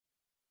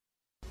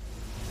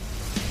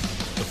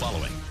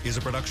following is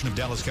a production of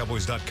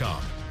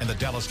DallasCowboys.com and the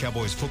Dallas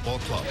Cowboys Football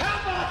Club.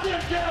 How about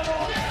them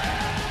Cowboys?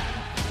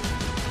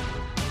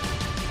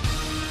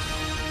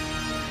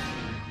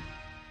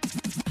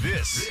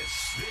 This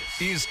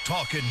is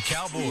Talkin'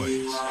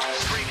 Cowboys.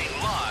 Streaming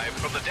live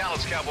from the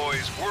Dallas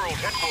Cowboys World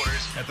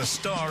Headquarters at the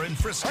Star in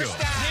Frisco.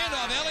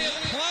 Handoff, Elliott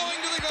plowing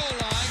to the goal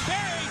line.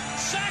 Barry,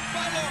 sacked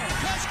by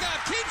Lawrence.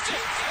 Prescott keeps it,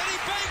 and he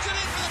bangs it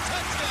in for the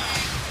touchdown.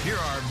 Here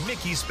are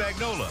Mickey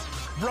Spagnola,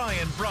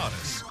 Brian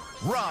Broaddus,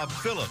 Rob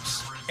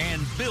Phillips,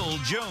 and Bill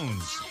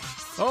Jones.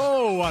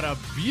 Oh, what a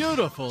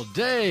beautiful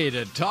day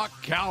to talk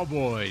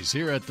Cowboys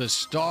here at the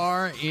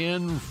Star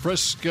in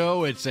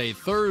Frisco. It's a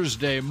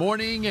Thursday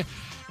morning,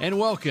 and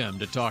welcome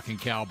to Talking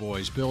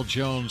Cowboys. Bill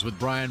Jones with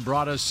Brian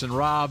Broaddus and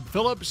Rob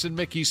Phillips, and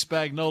Mickey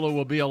Spagnola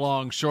will be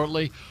along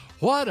shortly.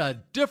 What a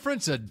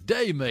difference a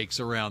day makes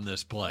around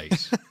this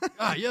place.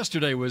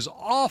 Yesterday was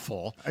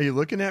awful. Are you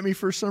looking at me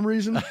for some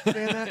reason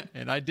saying that?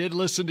 And I did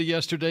listen to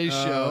yesterday's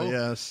show.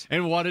 Yes.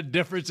 And what a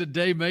difference a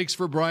day makes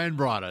for Brian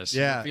Broaddus.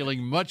 Yeah. You're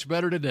feeling much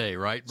better today,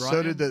 right, Brian?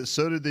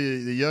 So did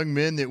the young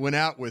men that went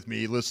out with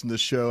me listen to the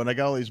show, and I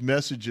got all these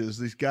messages.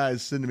 These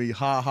guys sending me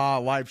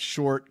life's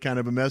short kind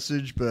of a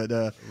message, but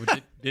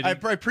I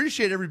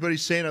appreciate everybody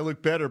saying I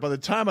look better. By the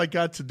time I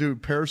got to do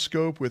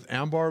Periscope with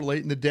Ambar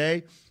late in the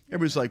day,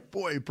 everybody's like,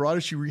 boy,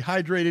 Broaddus, you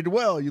rehydrated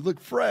well. You look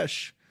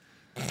fresh.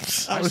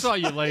 I saw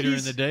you later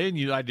in the day,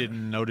 and I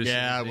didn't notice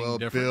anything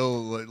different.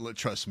 Bill,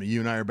 trust me, you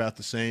and I are about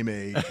the same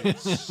age.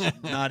 It's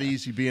not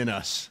easy being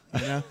us. You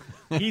know?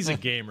 He's a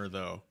gamer,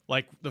 though.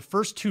 Like, the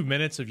first 2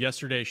 minutes of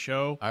yesterday's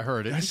show, I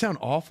heard it. I sound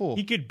awful.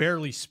 he could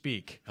barely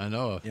speak. I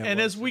know. Yeah,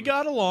 And as we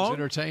got It was along,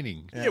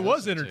 entertaining. it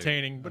was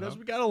entertaining, but as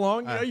we got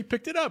along, you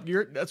picked it up.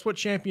 That's what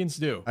champions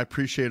do. I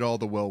appreciate all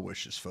the well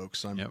wishes,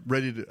 folks. I'm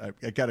ready to.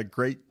 I got a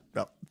great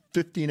about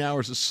 15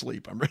 hours of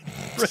sleep. I'm ready.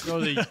 So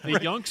the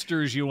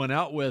youngsters you went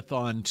out with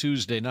on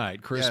Tuesday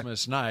night,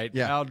 Christmas night,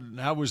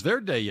 how was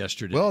their day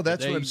yesterday? Well,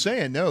 that's what I'm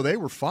saying. No, they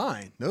were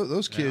fine. No,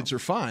 those kids are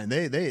fine.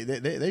 They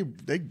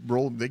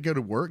roll. They go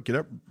to work, get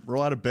up,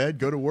 roll out of bed,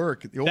 go to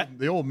work.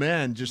 The old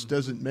man just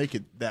doesn't make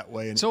it that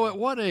way. So at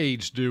what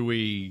age do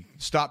we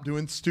stop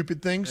doing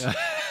stupid things?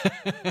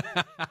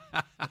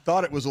 I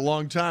thought it was a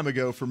long time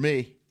ago for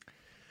me.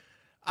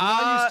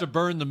 I used to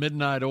burn the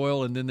midnight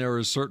oil, and then there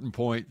was a certain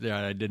point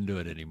that I didn't do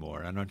it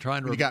anymore. And I'm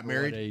trying to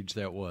remember what age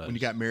that was. When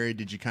you got married,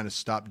 did you kind of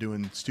stop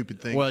doing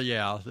stupid things? Well,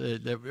 yeah.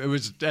 It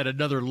was at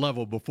another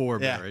level before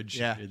marriage.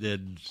 Yeah. And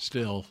then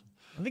still.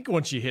 I think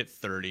once you hit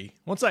 30,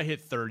 once I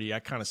hit 30, I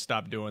kind of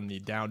stopped doing the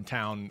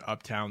downtown,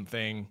 uptown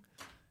thing.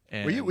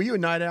 And were you a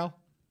night owl?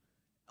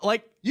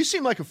 Like, you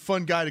seem like a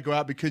fun guy to go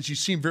out because you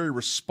seem very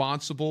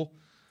responsible.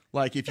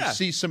 Like, if you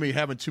see somebody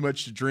having too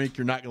much to drink,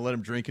 you're not going to let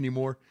them drink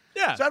anymore.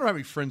 Yeah. So I don't have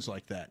any friends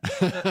like that.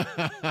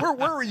 Where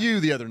were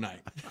you the other night?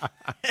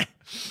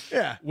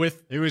 Yeah.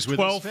 With It was with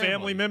 12 his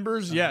family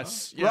members?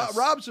 Yes.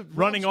 Rob's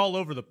running all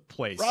over the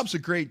place. Rob's a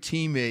great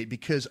teammate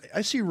because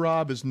I see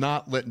Rob as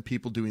not letting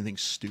people do anything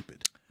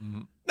stupid.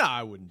 No,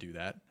 I wouldn't do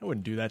that. I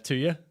wouldn't do that to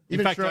you.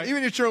 Even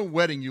at your own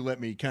wedding, you let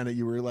me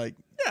you were like.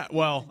 Yeah,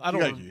 well, I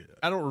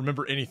don't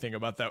remember anything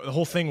about that. The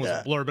whole thing was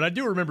a blur, but I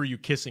do remember you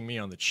kissing me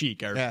on the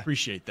cheek. I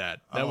appreciate that.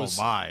 That was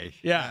my.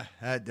 Yeah.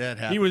 That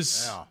happened. He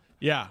was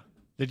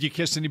Did you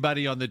kiss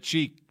anybody on the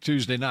cheek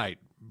Tuesday night,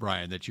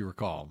 Brian, that you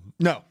recall?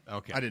 No.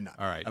 Okay. I did not.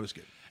 All right. I was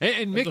good.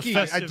 And Mickey,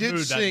 festive I did mood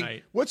that sing.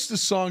 night. What's the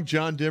song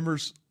John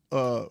Denver's?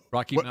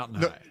 Rocky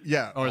Mountain High.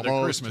 Yeah. Or the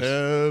Almost Christmas.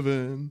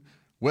 Heaven,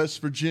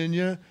 West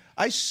Virginia.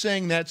 I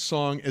sang that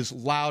song as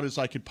loud as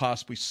I could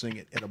possibly sing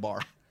it at a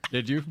bar.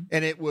 Did you?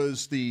 And it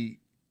was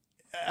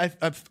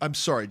I'm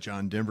sorry,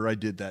 John Denver, I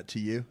did that to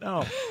you.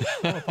 No,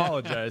 don't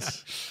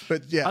apologize.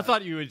 But yeah. I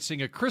thought you would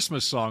sing a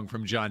Christmas song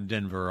from John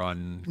Denver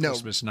on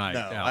Christmas night. No,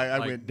 I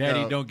went,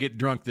 Daddy, no. don't get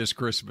drunk this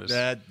Christmas.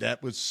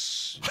 That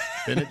was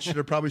Bennett should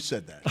have probably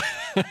said that.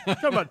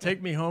 Talking about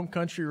Take Me Home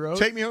Country Road?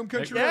 Take Me Home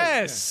Country Road.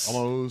 Yes. Yeah.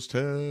 Almost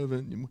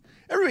heaven.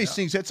 Everybody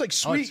sings that. It's like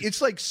sweet.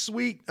 It's like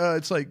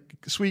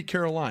Sweet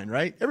Caroline,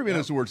 right? Everybody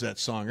knows the words of that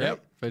song, right?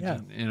 Yep. But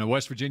in a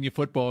West Virginia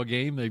football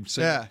game, they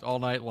sing it all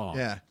night long.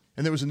 Yeah.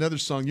 And there was another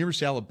song. You ever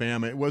see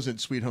Alabama? It wasn't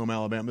Sweet Home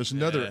Alabama. There's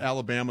another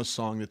Alabama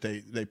song that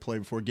they play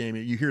before a game.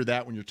 You hear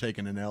that when you're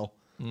taking an L.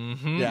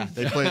 Mm-hmm. Yeah,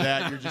 they play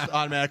that. You're just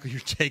automatically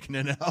taking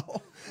an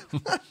L.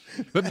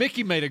 But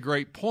Mickey made a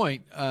great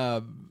point.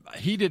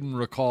 He didn't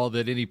recall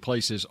that any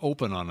place is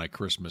open on a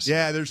Christmas.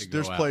 Yeah, there's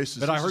places.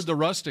 But I heard the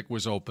Rustic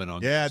was open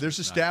on. Yeah, Christmas there's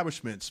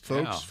establishments,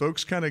 folks. Yeah.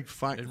 Folks kind of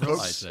find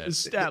folks.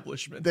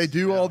 Establishments. They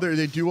do all their.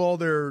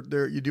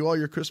 You do all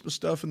your Christmas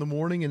stuff in the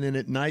morning, and then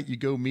at night you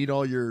go meet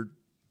all your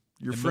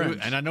friends.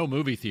 And I know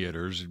movie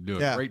theaters do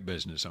a great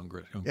business on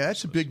Christmas. Yeah,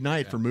 that's a big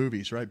night for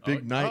movies, right?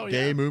 Big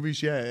day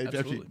movies. Yeah,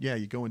 absolutely.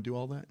 You go and do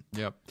all that.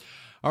 Yep.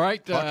 All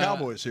right,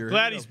 Cowboys here.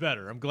 Glad he's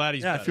better. I'm glad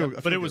he's better.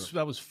 I feel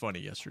that was funny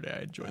yesterday.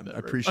 I enjoyed that. I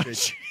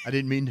appreciate. I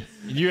didn't mean.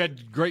 You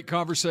had great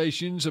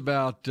conversations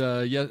about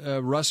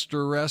rust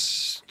or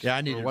rest. Yeah,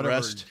 I needed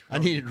rest. I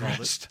needed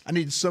rest. I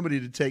needed somebody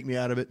to take me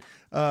out of it.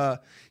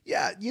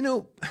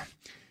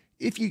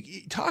 if you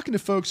talking to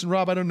folks, and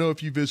Rob, I don't know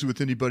if you visit with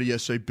anybody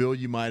yesterday. Bill,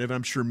 you might have.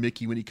 I'm sure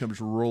Mickey when he comes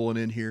rolling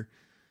in here.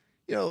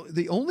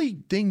 The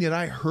only thing that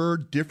I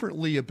heard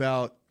differently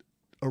about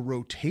a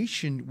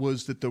rotation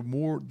was that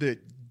that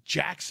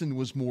Jackson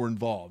was more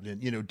involved,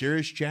 and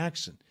Darius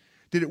Jackson,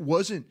 that it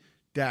wasn't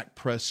Dak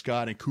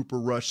Prescott and Cooper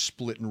Rush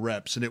splitting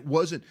reps, and it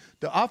wasn't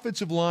the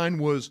offensive line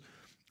was,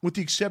 with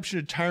the exception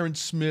of Tyron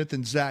Smith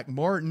and Zach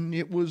Martin,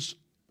 it was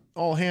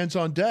all hands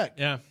on deck.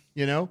 Yeah,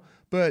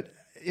 but.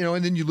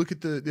 And then you look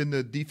at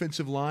the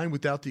defensive line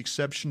without the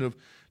exception of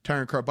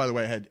Tyron Crawford. By the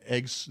way, I had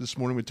eggs this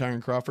morning with Tyron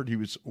Crawford. He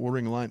was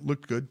ordering a line.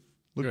 Looked good.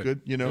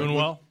 Doing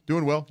well.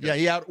 Doing well. Yeah,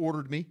 he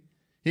out-ordered me.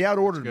 He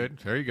out-ordered me. Good.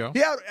 There you go.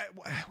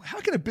 How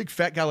can a big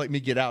fat guy like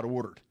me get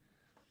out-ordered?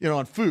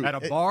 On food. At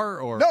a bar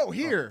or? No,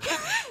 here.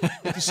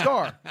 At the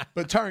Star.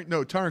 But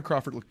Tyron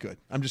Crawford looked good.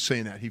 I'm just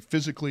saying that. He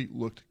physically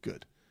looked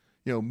good.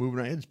 Moving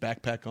around, his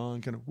backpack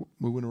on, kind of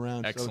moving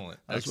around. Excellent.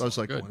 So I was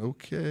like,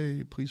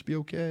 okay, please be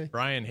okay.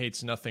 Brian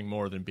hates nothing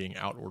more than being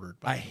out-ordered.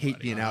 I hate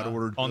being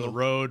out-ordered. On the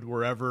road,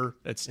 wherever.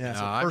 It's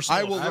a personal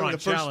I will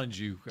challenge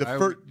you.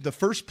 The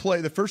first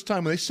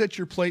time when they set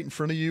your plate in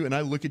front of you and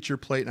I look at your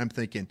plate and I'm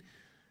thinking,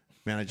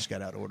 man, I just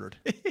got out-ordered.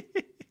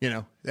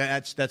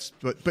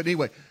 But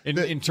anyway.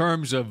 In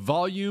terms of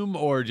volume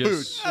or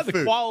just food,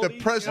 the quality,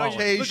 the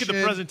presentation. Look at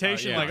the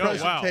presentation,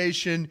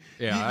 presentation.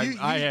 Yeah,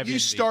 I have. You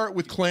start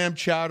with clam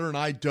chowder and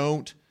I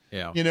don't.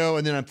 Yeah.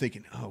 And then I'm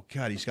thinking, oh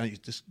God, he's got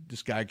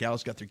this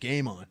gal's got their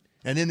game on.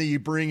 And then you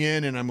bring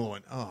in, and I'm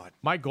going, oh.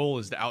 My goal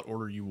is to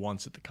out-order you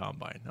once at the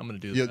combine. I'm going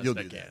to do the best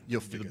I can.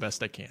 You'll do the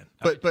best I can.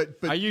 But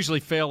I usually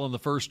fail on the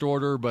first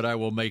order, but I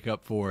will make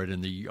up for it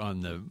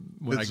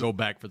when I go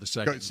back for the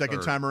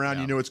second time around.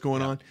 Yeah. You know what's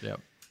going on. Yeah.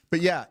 But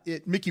yeah,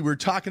 Mickey, we were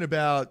talking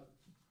about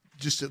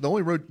just the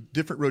only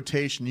different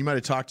rotation. You might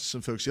have talked to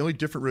some folks. The only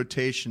different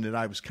rotation that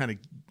I was kind of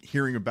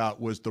hearing about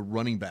was the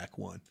running back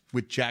one,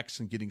 with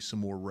Jackson getting some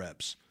more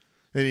reps.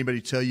 Anybody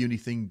tell you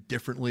anything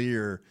differently,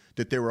 or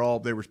that they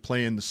were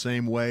playing the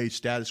same way,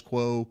 status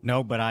quo?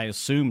 No, but I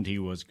assumed he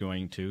was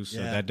going to,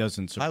 so that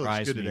doesn't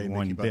surprise me today,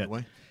 one Mickey, bit. by the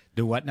way.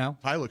 Do what now?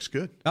 Pie looks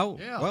good. Oh,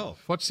 yeah. well.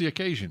 What's the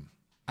occasion?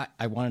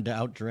 I wanted to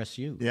outdress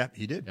you. Yeah,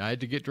 he did. I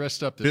had to get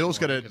dressed up this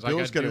Bill's morning because I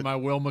got to do my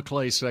Will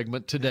McClay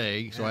segment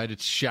today, so I had to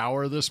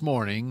shower this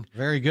morning.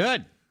 Very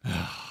good.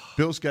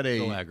 Bill's got a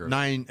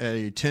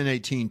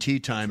 10:18 tea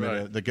time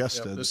at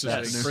Augusta. Yep, this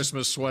is a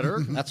Christmas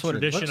sweater. That's what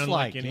it looks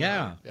like.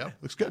 Yeah.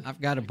 Looks good.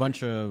 I've got a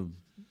bunch of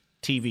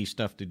TV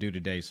stuff to do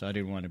today, so I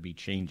didn't want to be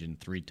changing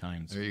 3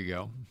 times. There you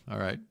go. All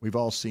right. We've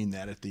all seen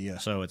that at the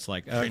so it's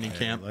like training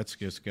camp. Let's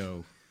just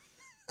go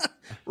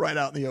right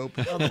out in the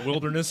open, out in the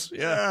wilderness.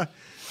 Yeah.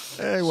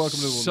 Hey, welcome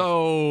to the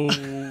So,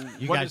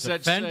 you what guys does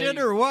that offended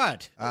say? or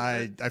what?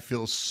 I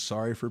feel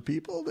sorry for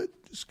people that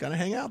just kind of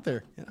hang out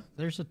there. Yeah.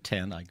 There's a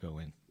 10 I go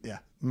in. Yeah.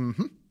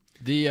 Mm-hmm.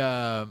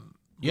 The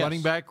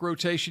running back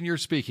rotation you're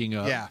speaking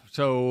of. Yeah.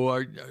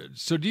 So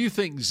do you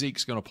think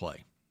Zeke's going to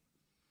play?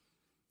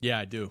 Yeah,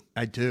 I do.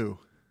 I do.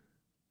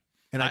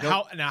 And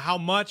how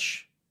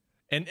much,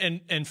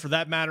 and for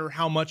that matter,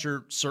 how much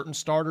are certain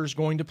starters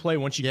going to play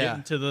once you get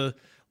into the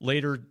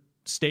later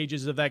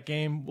stages of that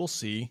game? We'll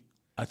see.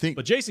 I think,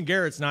 but Jason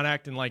Garrett's not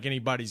acting like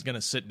anybody's going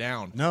to sit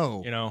down.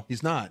 No,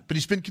 he's not. But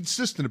he's been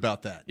consistent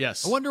about that.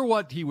 Yes. I wonder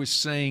what he was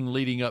saying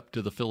leading up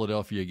to the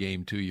Philadelphia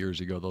game 2 years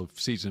ago, the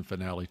season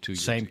finale 2 years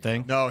ago. Same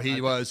thing. No,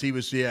 he was saying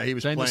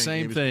playing the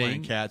same thing.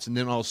 Playing cats, and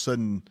then all of a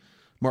sudden,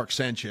 Mark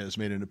Sanchez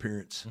made an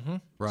appearance. Mm-hmm.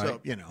 Right.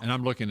 So, and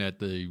I'm looking at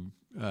the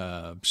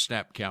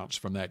snap counts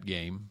from that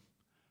game,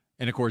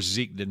 and of course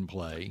Zeke didn't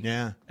play.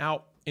 Yeah.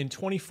 Now in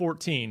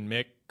 2014,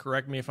 Mick,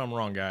 correct me if I'm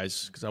wrong,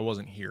 guys, because I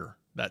wasn't here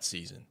that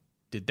season.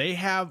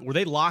 Were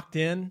they locked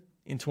in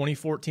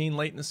 2014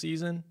 late in the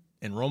season,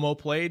 and Romo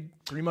played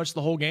pretty much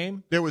the whole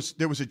game? There was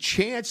a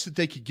chance that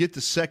they could get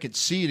the second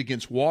seed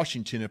against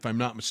Washington, if I'm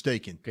not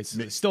mistaken. Okay, so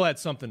they still had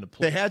something to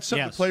play. They had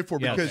something to play for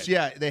because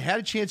they had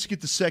a chance to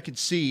get the second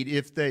seed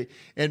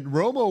and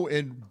Romo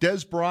and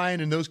Des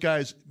Bryant and those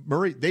guys,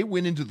 Murray, they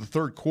went into the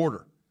third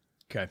quarter.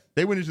 Okay.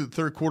 They went into the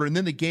third quarter, and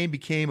then the game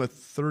became a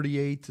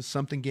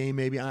 38-something game.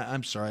 Maybe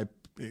I'm sorry.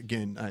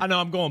 Again, I know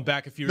I'm going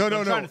back a few.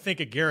 I'm trying to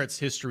think of Garrett's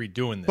history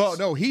doing this. Well,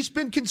 no, he's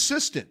been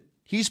consistent.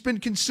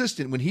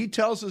 When he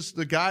tells us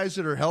the guys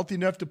that are healthy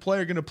enough to play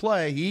are going to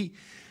play.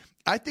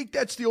 I think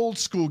that's the old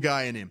school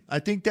guy in him. I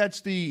think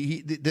that's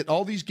that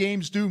all these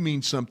games do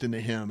mean something to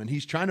him, and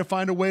he's trying to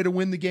find a way to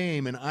win the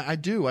game. And I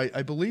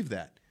believe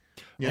that.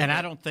 And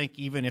I don't think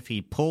even if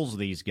he pulls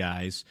these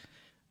guys,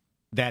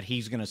 that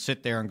he's going to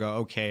sit there and go,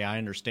 okay, I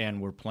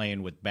understand we're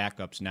playing with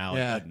backups now.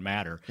 Yeah. It doesn't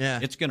matter. Yeah.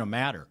 It's going to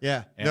matter.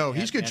 Yeah.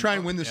 He's going to try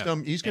and win this.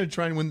 He's going to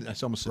try and win.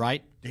 That's almost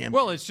right. Damn.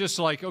 Well, it's just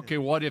like, okay,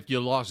 what if you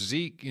lost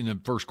Zeke in the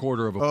first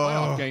quarter of a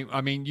playoff game?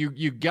 I mean,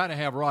 you got to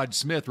have Rod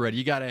Smith ready.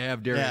 You got to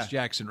have Darius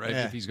Jackson ready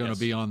if he's going to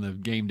be on the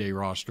game day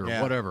roster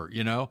or whatever,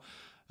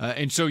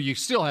 and so you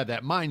still have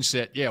that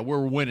mindset. Yeah,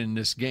 we're winning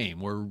this game.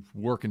 We're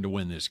working to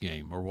win this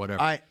game or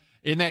whatever.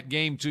 In that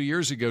game 2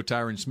 years ago,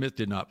 Tyron Smith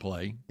did not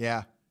play.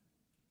 Yeah.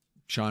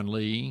 Sean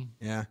Lee.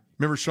 Yeah.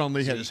 Remember Sean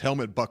Lee had his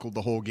helmet buckled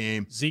the whole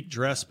game. Zeke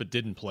dressed but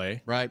didn't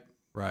play. Right.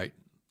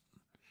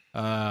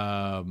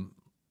 I'm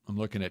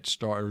looking at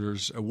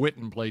starters.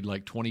 Witten played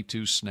like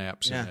 22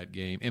 snaps in that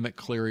game. Emmett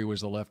Cleary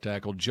was the left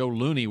tackle. Joe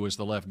Looney was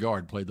the left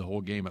guard, played the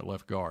whole game at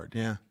left guard.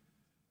 Yeah.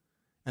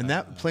 And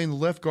that playing the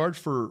left guard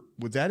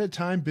would that at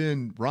time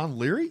been Ron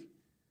Leary?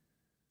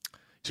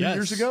 2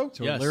 years ago?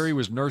 So Leary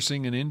was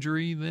nursing an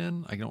injury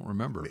then? I don't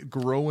remember.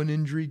 Growing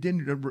injury.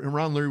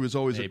 Ron Leary was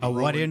always a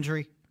what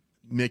injury?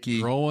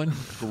 Mickey. Growing.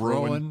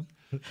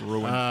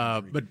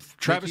 But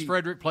Travis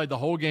Frederick played the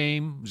whole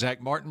game. Zach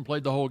Martin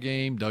played the whole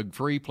game. Doug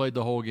Free played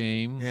the whole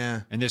game.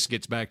 Yeah. And this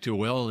gets back to,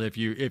 well, if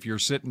you're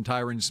sitting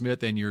Tyron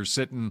Smith and you're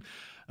sitting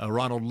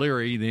Ronald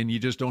Leary, then you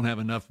just don't have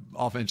enough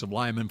offensive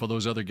linemen for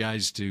those other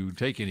guys to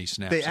take any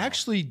snaps. They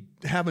actually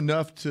have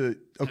enough to,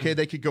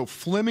 they could go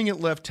Fleming at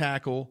left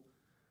tackle.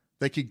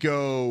 They could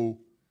go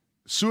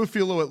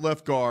Suafilo at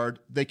left guard.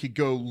 They could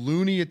go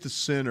Looney at the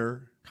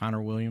center.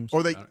 Connor Williams.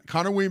 Or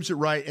Connor Williams at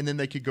right, and then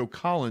they could go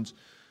Collins.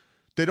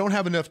 They don't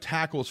have enough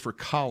tackles for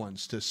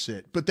Collins to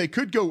sit, but they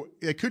could go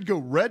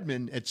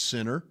Redmond at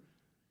center.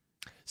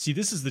 See,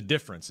 this is the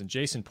difference, and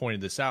Jason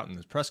pointed this out in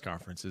his press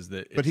conference, is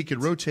that but he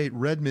could rotate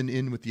Redmond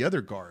in with the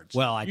other guards.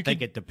 Well, I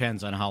think it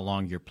depends on how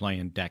long you're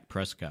playing Dak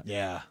Prescott.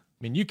 Yeah.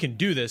 I mean, you can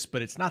do this,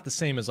 but it's not the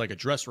same as like a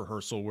dress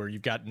rehearsal where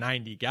you've got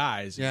 90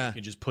 guys and you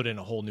can just put in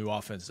a whole new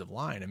offensive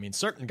line. I mean,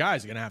 certain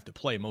guys are going to have to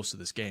play most of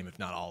this game, if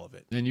not all of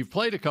it. And you've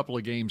played a couple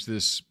of games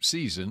this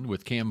season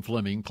with Cam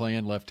Fleming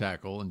playing left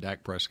tackle and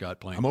Dak Prescott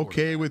playing I'm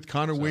okay with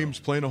Connor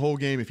Williams playing a whole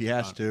game if he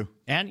has to.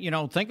 And,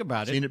 think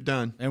about it. Seen it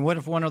done. And what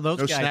if one of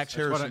those guys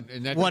Harrison.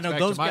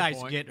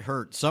 Get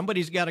hurt?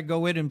 Somebody's got to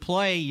go in and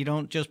play. You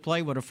don't just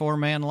play with a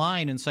 4-man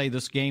line and say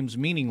this game's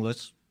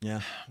meaningless.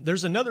 Yeah.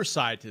 There's another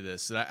side to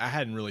this that I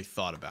hadn't really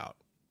thought about.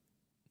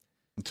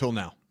 Until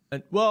now.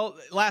 Well,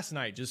 last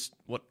night,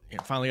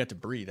 finally got to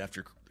breathe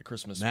after the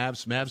Christmas.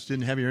 Mavs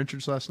didn't have your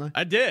entrance last night?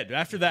 I did.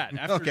 After that,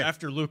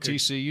 after Luke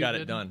TCU got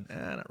it done.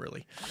 Not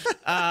really.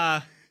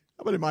 How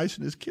about him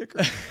icing his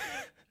kicker?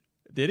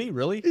 Did he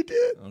really? He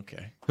did.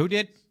 Okay. Who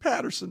did?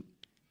 Patterson.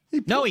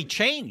 He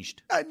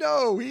changed. I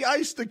know. He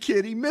iced the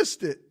kid. He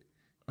missed it.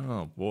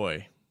 Oh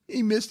boy.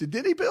 He missed it,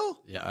 did he, Bill?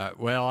 Yeah.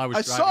 Well,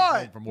 I saw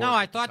it. From work no,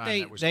 I thought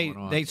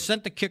they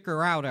sent the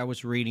kicker out. I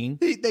was reading.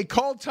 They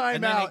called timeout.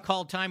 And then they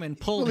called time and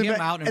pulled him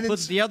out and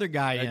put the other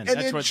guy in. And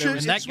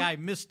that guy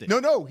missed it.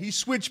 No, he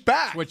switched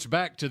back. Switched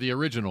back to the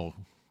original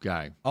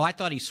guy. Oh, I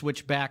thought he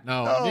switched back.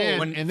 No,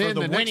 and then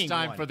the next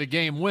time for the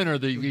game winner,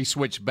 he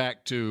switched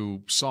back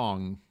to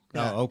Song.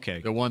 Oh,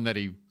 okay. The one that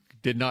he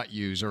did not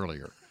use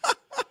earlier.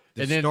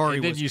 And then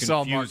you confusing.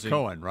 saw Mark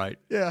Cohen, right?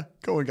 Yeah,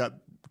 Cohen got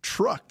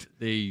trucked.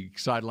 The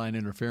sideline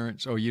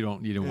interference. Oh, you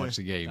didn't watch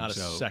the game. Not a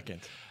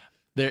second.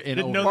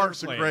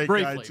 Mark's a great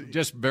guy.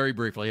 Just very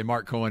briefly, and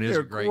Mark Cohen is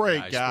a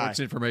great guy. Sports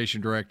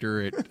information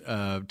director at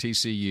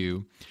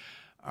TCU.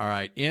 All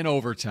right, in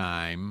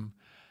overtime,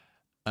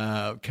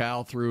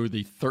 Cal threw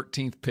the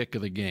 13th pick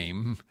of the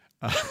game.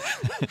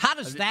 How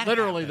does that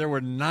Literally, happen? there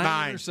were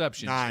nine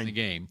interceptions in the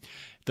game.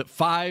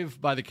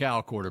 5 by the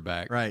Cal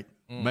quarterback. Right.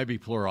 Maybe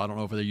plural. I don't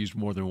know if they used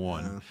more than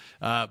one.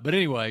 But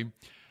anyway,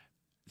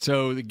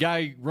 so the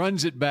guy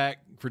runs it back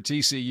for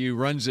TCU,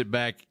 runs it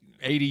back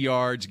 80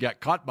 yards, got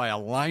caught by a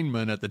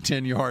lineman at the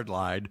 10-yard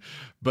line,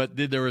 but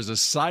there was a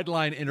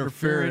sideline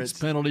interference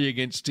penalty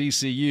against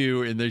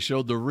TCU, and they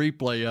showed the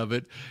replay of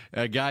it.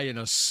 A guy in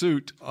a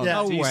suit on the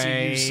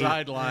TCU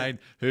sideline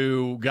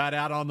who got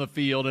out on the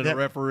field, and a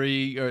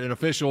referee or an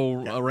official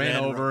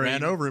ran over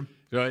him.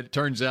 So it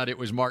turns out it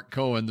was Mark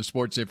Cohen, the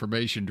sports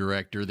information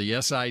director, the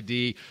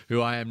SID,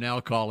 who I am now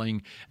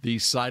calling the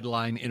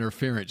sideline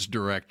interference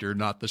director,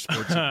 not the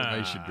sports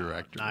information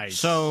director. Nice.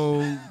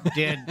 So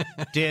did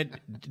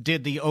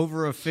the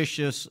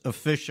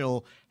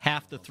official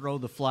have to throw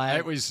the flag?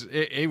 It was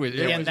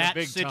in that a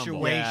big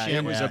situation. Yeah,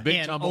 it was a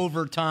big tumble.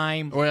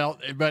 Overtime. Well,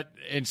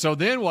 so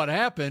then what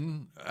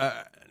happened?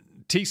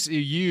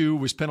 TCU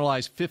was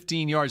penalized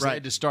 15 yards. They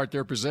had to start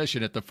their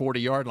possession at the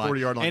 40-yard line.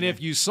 And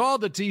if you saw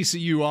the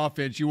TCU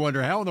offense, you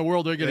wonder how in the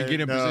world they're going to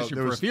get in position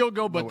for a field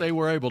goal, but they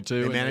were able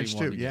to. They managed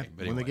to,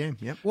 win the game.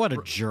 Yep. What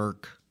a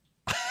jerk.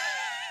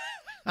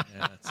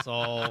 Yeah,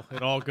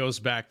 it all goes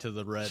back to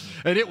the red.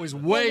 And it was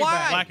way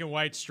back. Black and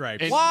white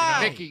stripes.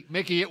 Why?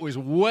 Mickey, it was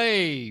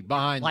way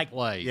behind the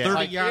play.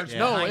 30 yards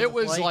behind it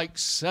was the play? like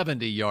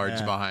 70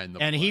 yards behind the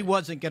play. And he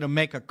wasn't going to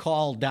make a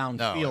call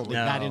downfield. It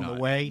got in the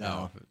way.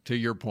 No, to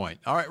your point.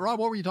 All right, Rob,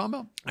 what were you talking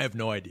about? I have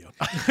no idea.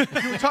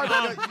 You were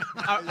talking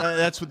about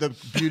that's what the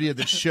beauty of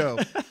the show.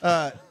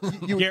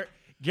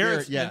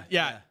 Garrett,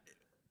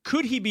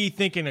 could he be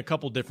thinking a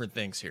couple different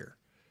things here?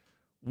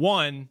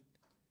 One,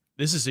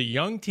 this is a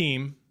young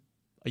team,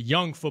 a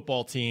young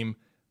football team.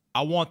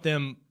 I want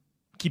them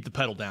keep the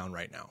pedal down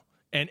right now.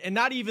 And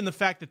not even the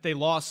fact that they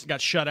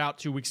got shut out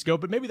 2 weeks ago,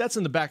 but maybe that's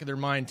in the back of their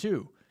mind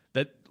too.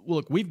 That,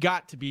 look, we've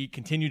got to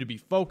continue to be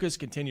focused,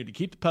 continue to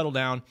keep the pedal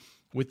down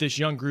with this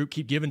young group,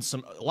 keep giving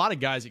a lot of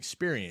guys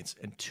experience.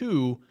 And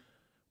 2,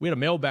 we had a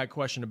mailbag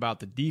question about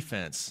the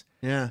defense.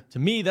 Yeah. To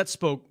me,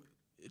 talking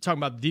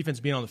about the defense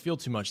being on the field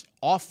too much.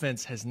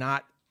 Offense has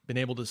not been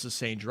able to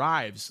sustain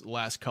drives the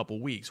last couple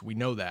weeks. We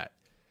know that.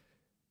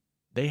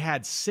 They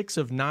had 6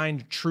 of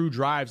 9 true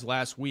drives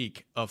last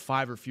week of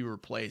 5 or fewer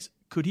plays.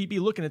 Could he be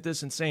looking at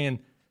this and saying,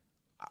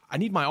 I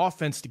need my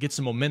offense to get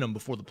some momentum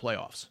before the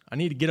playoffs. I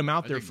need to get them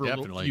out there for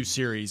a few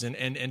series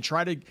and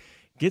try to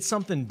get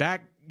something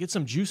back, get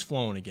some juice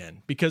flowing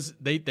again, because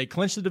they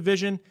clinched the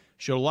division,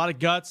 showed a lot of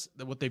guts.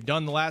 That what they've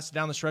done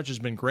down the stretch has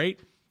been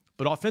great,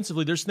 but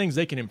offensively there's things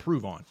they can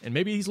improve on, and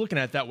maybe he's looking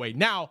at it that way.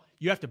 Now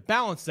you have to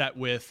balance that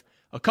with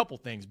a couple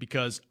things,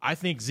 because I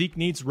think Zeke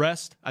needs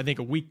rest. I think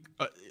a week,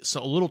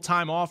 so a little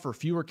time off or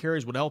fewer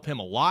carries would help him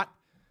a lot.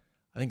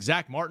 I think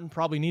Zach Martin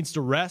probably needs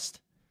to rest.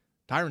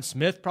 Tyron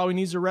Smith probably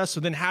needs to rest.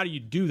 So then how do you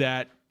do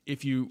that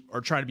if you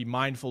are trying to be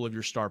mindful of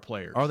your star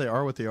players? Are they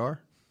what they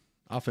are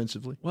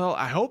offensively? Well,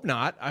 I hope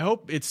not. I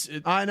hope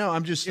I know.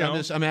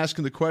 I'm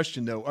asking the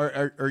question though.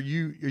 Are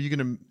you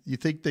going to? You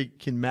think they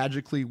can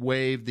magically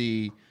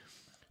play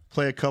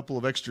a couple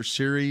of extra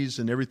series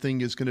and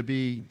everything is going to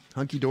be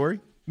hunky dory?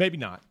 Maybe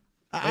not.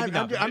 I'm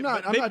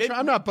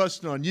not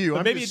busting on you.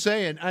 I'm just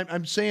saying.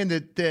 I'm saying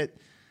that.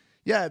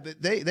 Yeah,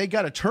 but they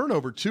got a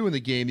turnover too in the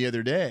game the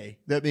other day.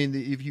 They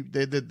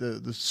did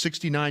the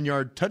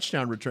 69-yard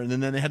touchdown return,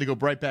 and then they had to go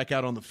right back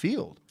out on the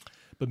field.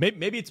 But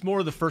maybe it's more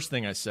of the first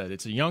thing I said.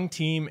 It's a young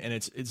team,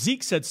 and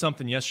Zeke said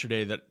something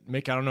yesterday that,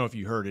 Mick, I don't know if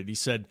you heard it. He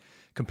said,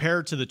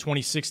 compared to the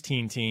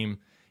 2016 team,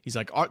 he's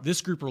like,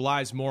 this group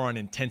relies more on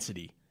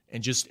intensity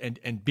and just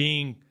and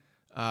being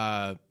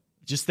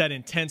just that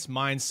intense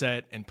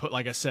mindset, and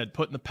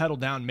putting the pedal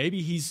down.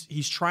 Maybe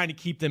he's trying to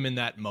keep them in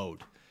that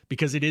mode,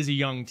 because it is a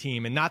young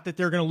team, and not that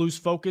they're going to lose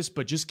focus,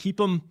 but just keep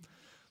them.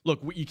 Look,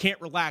 you can't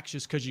relax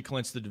just because you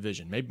clinched the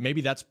division.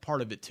 Maybe that's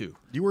part of it too. Do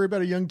you worry about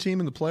a young team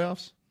in the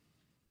playoffs?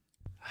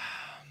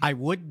 I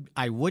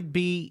would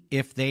be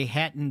if they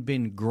hadn't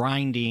been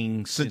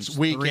grinding since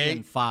week 3 8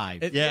 and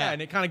 5.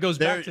 And it kind of goes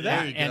back to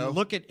that. And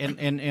look at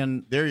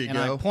and there you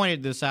go. I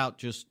pointed this out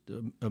just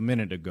a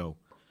minute ago.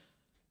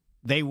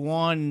 They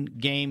won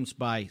games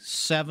by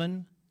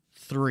 7-3,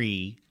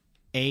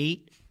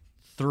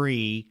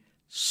 8-3.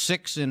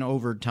 6 in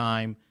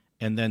overtime,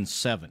 and then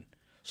 7.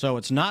 So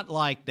it's not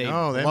like they've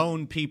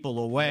blown people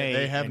away.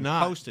 They have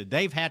not posted.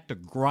 They've had to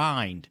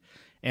grind,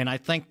 and I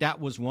think that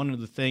was one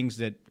of the things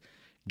that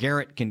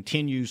Garrett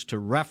continues to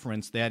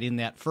reference, that in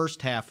that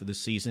first half of the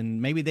season,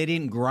 maybe they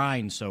didn't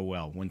grind so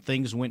well. When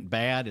things went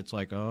bad, it's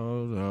like,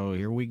 oh,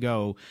 here we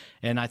go.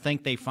 And I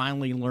think they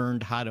finally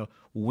learned how to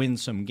win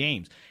some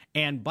games.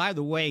 And by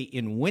the way,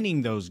 in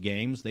winning those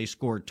games, they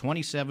scored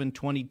 27,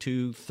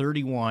 22,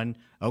 31,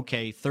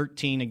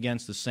 13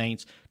 against the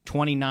Saints,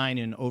 29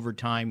 in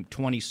overtime,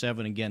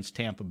 27 against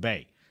Tampa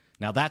Bay.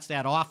 Now, that's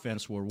that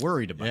offense we're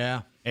worried about.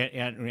 Yeah.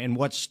 And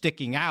what's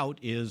sticking out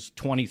is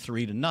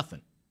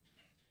 23-0.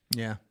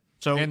 Yeah.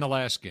 So in the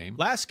last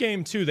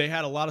game too, they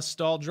had a lot of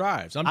stalled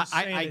drives.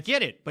 I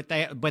get it, but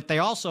they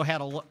also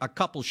had a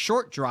couple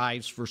short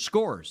drives for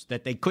scores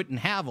that they couldn't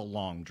have a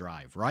long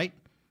drive, right?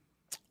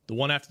 The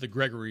one after the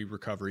Gregory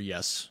recovery,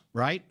 yes.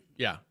 Right?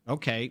 Yeah.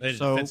 Okay. They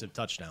had a defensive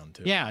touchdown,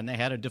 too. Yeah, and they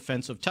had a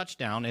defensive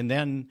touchdown. And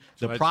then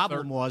the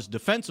problem was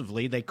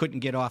defensively, they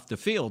couldn't get off the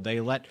field. They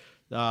let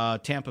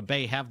Tampa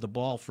Bay have the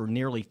ball for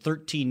nearly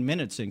 13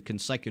 minutes in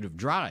consecutive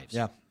drives.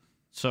 Yeah.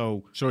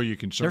 So you're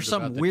concerned there's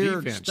some about the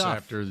weird defense stuff.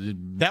 after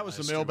that was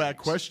the mailbag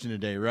question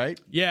today, right?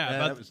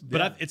 Yeah,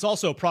 but it's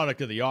also a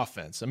product of the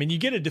offense. I mean, you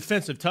get a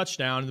defensive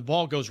touchdown, and the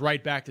ball goes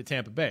right back to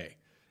Tampa Bay.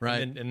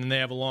 Right. And then they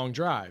have a long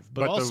drive.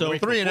 But also, the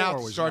 3 and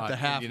out to start the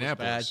half was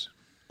bad.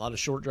 A lot of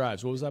short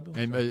drives. What was that, Bill?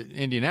 And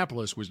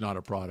Indianapolis was not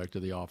a product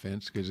of the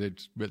offense,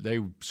 but they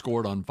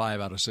scored on 5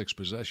 out of 6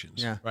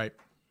 possessions. Yeah. Right.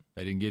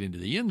 They didn't get into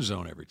the end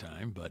zone every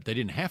time, but they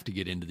didn't have to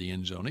get into the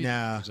end zone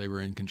either, because they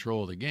were in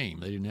control of the game.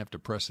 They didn't have to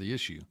press the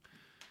issue.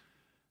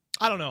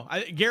 I don't know.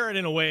 Garrett,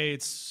 in a way,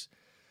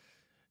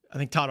 I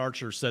think Todd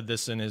Archer said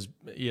this in his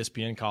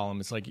ESPN column.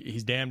 It's like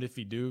he's damned if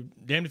you do,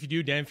 damned if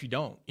you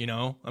don't. You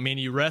know, I mean,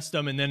 you rest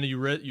him, and then you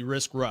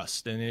risk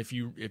rust, and if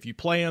you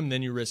play him,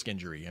 then you risk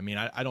injury. I mean,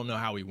 I don't know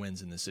how he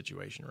wins in this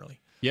situation,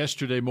 really.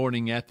 Yesterday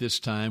morning at this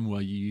time,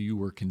 while you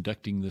were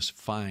conducting this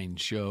fine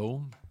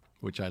show,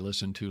 which I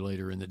listened to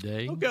later in the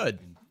day. Oh, good.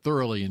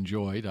 Thoroughly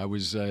enjoyed. I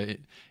was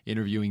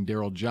interviewing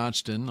Daryl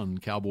Johnston on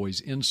Cowboys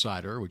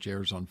Insider, which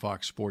airs on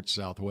Fox Sports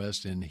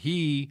Southwest, and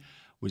he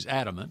was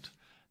adamant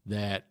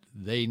that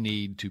they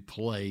need to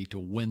play to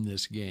win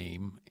this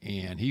game,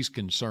 and he's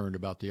concerned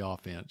about the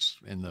offense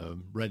and the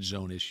red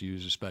zone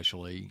issues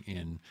especially.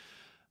 And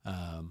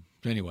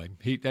anyway,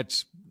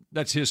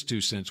 that's his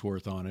 2 cents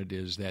worth on it,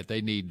 is that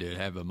they need to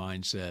have a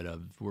mindset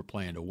of we're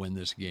playing to win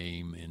this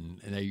game,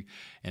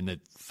 and the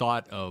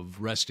thought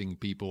of resting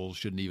people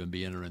shouldn't even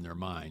be entering their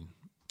mind.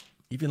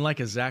 Even like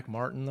a Zach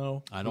Martin,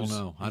 though? I don't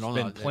know. I don't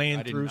know.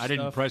 I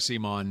didn't press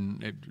him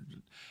on.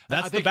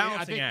 That's the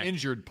balancing act.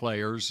 Injured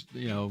players,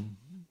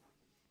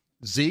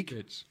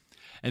 Zeke.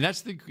 And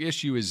that's the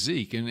issue is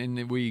Zeke.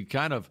 And we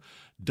kind of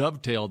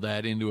dovetailed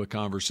that into a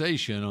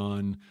conversation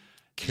on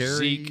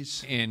carries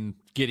Zeke and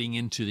getting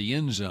into the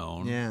end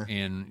zone. Yeah.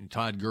 And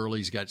Todd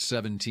Gurley's got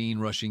 17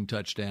 rushing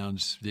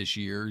touchdowns this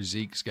year.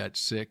 Zeke's got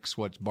 6.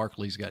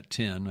 Barkley's got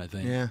 10, I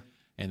think. Yeah.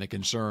 And the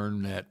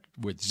concern that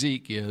with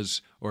Zeke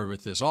is, or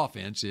with this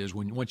offense, is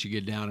once you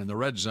get down in the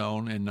red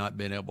zone and not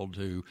being able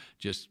to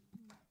just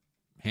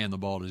hand the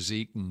ball to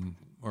Zeke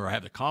or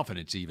have the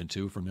confidence even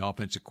to, from the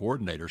offensive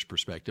coordinator's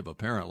perspective,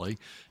 apparently,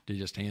 to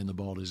just hand the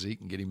ball to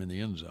Zeke and get him in the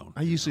end zone.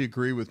 I usually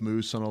agree with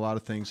Moose on a lot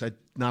of things.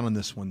 Not on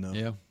this one, though.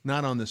 Yeah.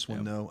 Not on this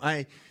one, though.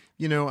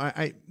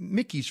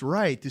 Mickey's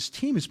right. This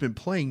team has been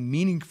playing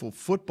meaningful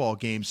football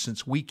games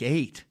since week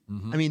 8.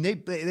 I mean,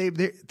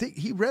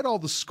 he read all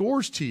the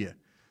scores to you.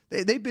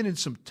 They've been in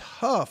some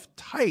tough,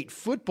 tight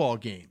football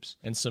games.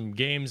 And some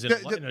games in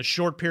a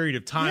short period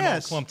of time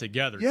all clumped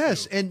together.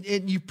 Yes, too.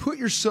 and you put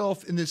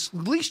yourself in this,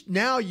 at least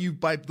now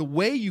by the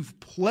way you've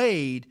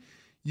played,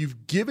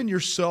 you've given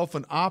yourself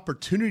an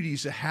opportunity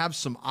to have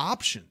some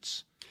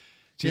options.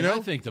 See,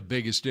 I think the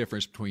biggest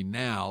difference between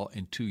now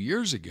and 2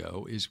 years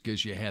ago is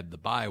because you had the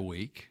bye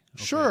week.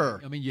 Okay? Sure.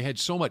 I mean, you had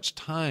so much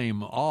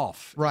time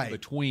off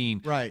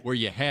between where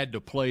you had to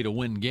play to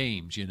win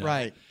games,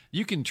 Right.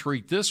 You can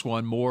treat this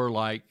one more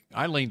like,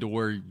 I lean to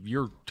where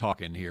you're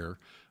talking here,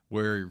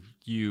 where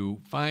you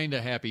find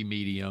a happy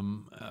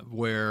medium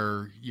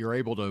where you're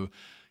able to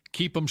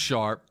keep them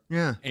sharp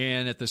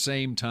and at the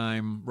same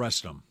time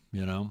rest them,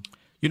 You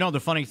know, the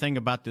funny thing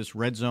about this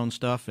red zone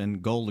stuff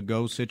and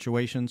goal-to-go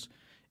situations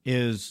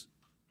is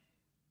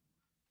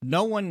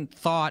no one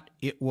thought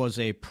it was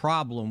a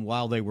problem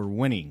while they were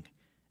winning.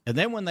 And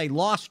then when they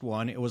lost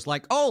one, it was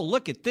like, oh,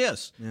 look at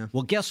this. Yeah.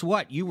 Well, guess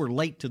what? You were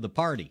late to the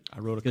party. I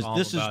wrote a column about it.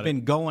 Because this has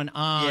been going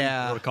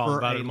on for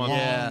a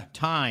long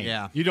time.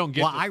 Yeah. You don't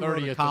get I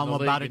wrote a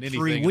column about it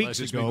 3 weeks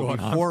ago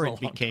before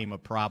it became a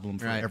problem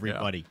for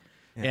everybody.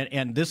 Yeah.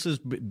 And this has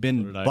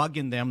been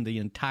bugging them the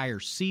entire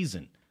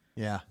season.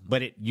 Yeah.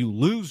 But you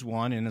lose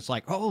one, and it's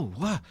like, oh,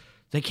 what?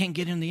 They can't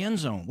get in the end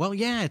zone. Well,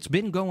 yeah, it's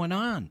been going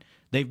on.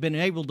 They've been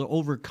able to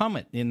overcome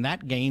it. In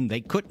that game,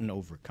 they couldn't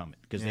overcome it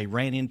because they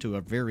ran into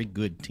a very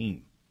good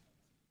team.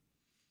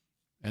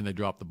 And they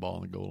dropped the ball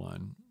on the goal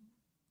line.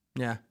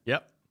 Yeah.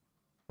 Yep.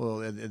 Well,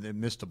 they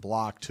missed a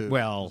block, too.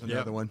 Well,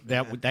 another one.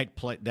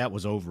 That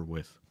was over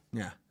with.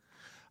 Yeah.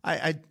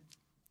 Man,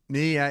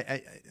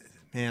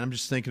 I'm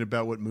just thinking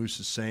about what Moose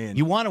is saying.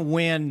 You want to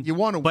win. You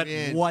want to but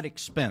win. But what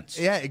expense?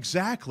 Yeah,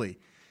 exactly.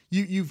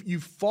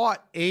 You've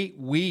fought 8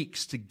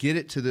 weeks to get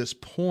it to this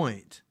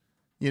point.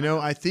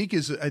 I think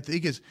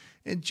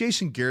and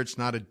Jason Garrett's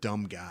not a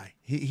dumb guy.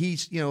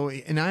 He's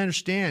and I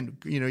understand,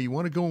 you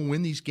want to go and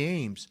win these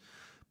games,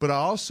 but I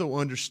also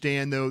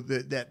understand though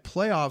that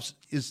playoffs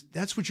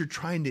that's what you're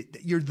trying to.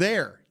 You're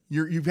there.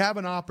 You have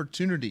an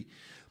opportunity.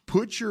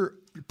 Put your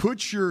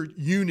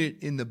unit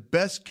in the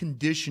best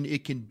condition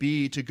it can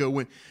be to go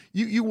win.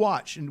 You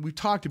watch, and we've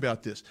talked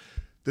about this.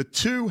 The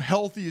 2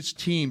 healthiest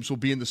teams will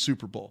be in the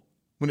Super Bowl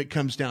when it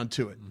comes down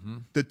to it. Mm-hmm.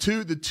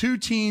 The two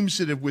teams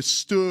that have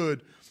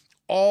withstood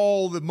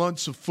all the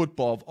months of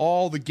football, of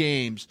all the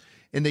games,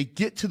 and they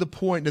get to the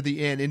point of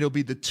the end, and it'll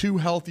be the 2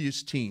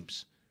 healthiest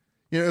teams.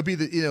 It'll be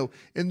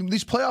and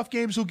these playoff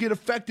games will get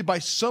affected by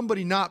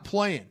somebody not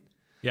playing.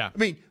 Yeah. I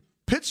mean,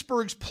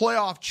 Pittsburgh's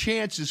playoff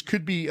chances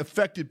could be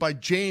affected by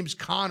James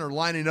Conner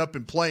lining up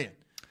and playing.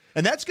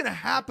 And that's going to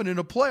happen in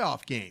a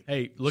playoff game.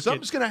 Hey,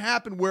 something's going to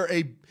happen where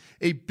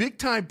a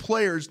big-time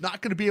player is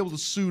not going to be able to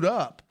suit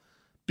up.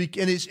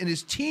 And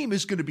his team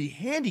is going to be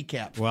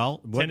handicapped.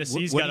 Well,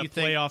 Tennessee's got a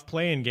playoff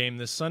playing game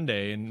this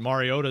Sunday, and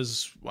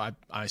Mariota's, I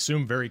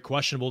assume, very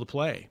questionable to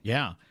play.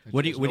 Yeah.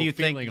 What do you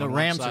think the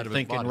Rams are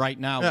thinking right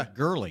now with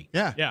Gurley?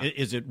 Yeah.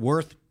 Is it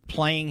worth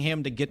playing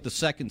him to get the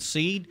second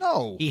seed?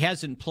 No. He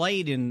hasn't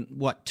played in,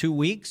 2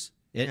 weeks?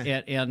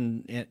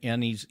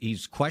 And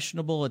he's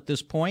questionable at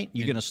this point?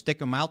 You're going to stick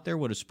him out there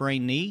with a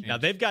sprained knee? Now,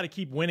 they've got to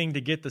keep winning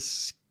to get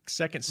the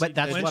second seed. But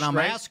that's what I'm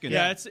asking.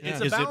 Yeah, it's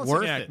a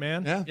balancing act,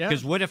 man. Yeah.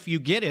 Because what if you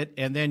get it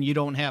and then you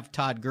don't have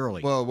Todd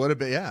Gurley? Well, what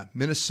about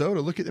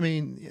Minnesota? Look at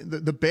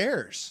the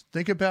Bears.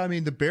 Think about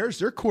the Bears.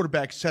 Their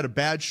quarterback's had a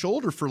bad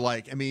shoulder for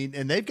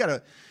and they've got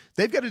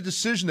a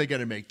decision they got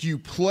to make. Do you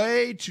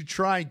play to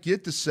try and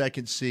get the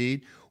second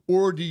seed,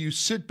 or do you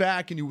sit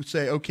back and you would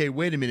say, okay,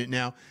 wait a minute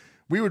now,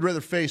 we would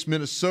rather face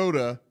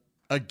Minnesota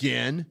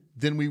again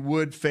than we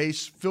would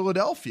face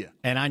Philadelphia.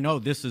 And I know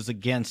this is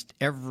against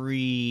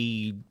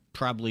every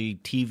probably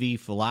TV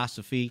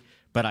philosophy,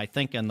 but I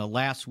think in the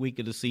last week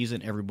of the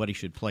season, everybody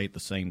should play at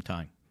the same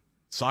time.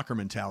 Soccer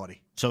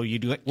mentality. So you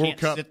can't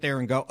sit there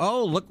and go,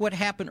 oh, look what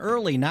happened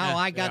early. Now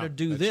I got to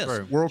do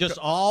this. Just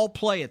all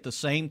play at the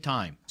same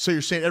time. So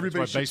you're saying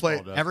everybody should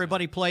play?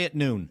 Everybody play at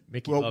noon.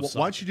 Well,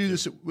 why don't you do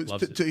this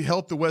to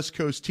help the West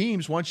Coast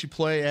teams? Why don't you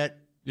play at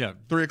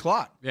 3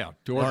 o'clock? Yeah.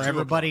 Or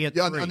everybody at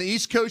 3. On the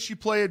East Coast, you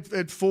play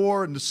at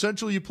 4, and the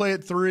Central, you play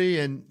at 3,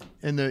 and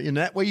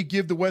that way you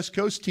give the West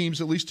Coast teams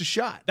at least a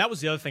shot. That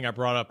was the other thing I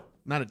brought up.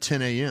 Not at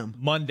 10 a.m.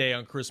 Monday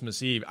on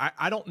Christmas Eve.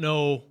 I don't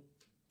know.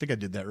 I think I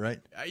did that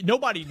right.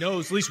 Nobody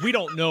knows. At least we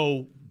don't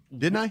know.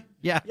 Didn't I?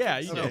 Yeah.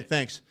 Okay,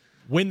 thanks.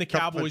 When the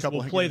Cowboys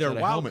will play their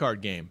wild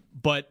card game.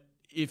 But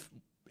if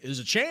there's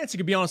a chance it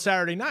could be on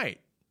Saturday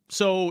night.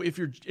 So if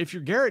you're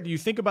Garrett, do you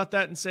think about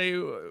that and say,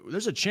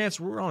 there's a chance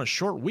we're on a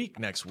short week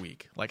next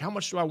week? Like, how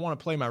much do I want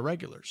to play my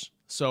regulars?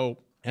 So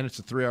And it's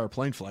a 3-hour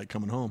plane flight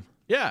coming home.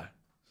 Yeah.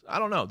 I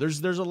don't know.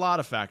 There's a lot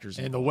of factors.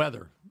 And the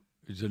weather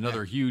is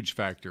another huge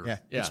factor. Yeah.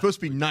 Yeah. It's supposed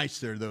to be nice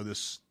there, though.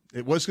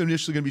 It was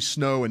initially going to be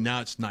snow, and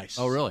now it's nice.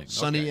 Oh, really?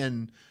 Sunny Okay.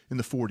 and in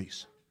the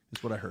 40s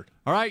is what I heard.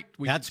 All right.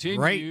 We That's continue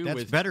great. That's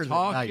with better than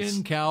Talking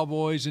nice.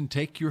 Cowboys and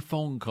take your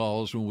phone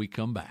calls when we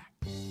come back.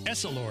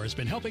 Essilor has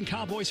been helping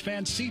Cowboys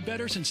fans see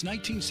better since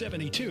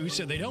 1972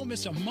 so they don't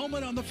miss a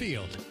moment on the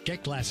field.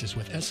 Get glasses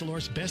with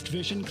Essilor's best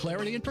vision,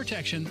 clarity, and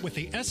protection with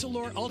the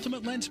Essilor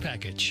Ultimate Lens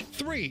Package.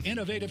 3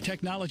 innovative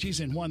technologies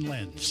in one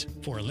lens.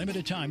 For a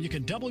limited time, you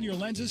can double your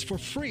lenses for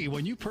free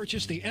when you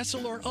purchase the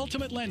Essilor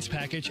Ultimate Lens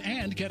Package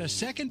and get a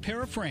second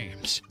pair of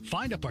frames.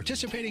 Find a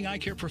participating eye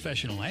care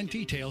professional and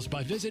details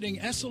by visiting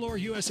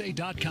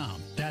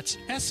EssilorUSA.com. That's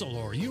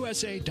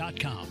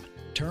EssilorUSA.com.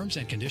 Terms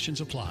and conditions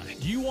apply.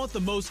 Do you want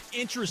the most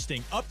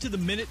interesting,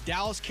 up-to-the-minute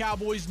Dallas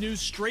Cowboys news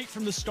straight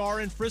from the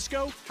Star in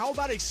Frisco? How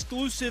about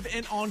exclusive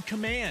and on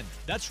command?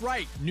 That's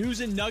right,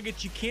 news and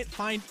nuggets you can't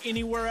find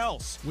anywhere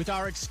else. With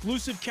our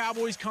exclusive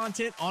Cowboys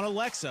content on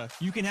Alexa,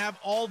 you can have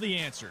all the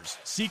answers,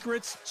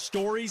 secrets,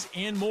 stories,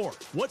 and more.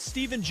 What's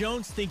Stephen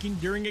Jones thinking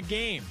during a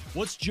game?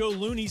 What's Joe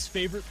Looney's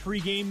favorite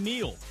pregame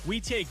meal? We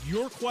take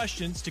your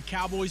questions to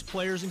Cowboys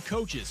players and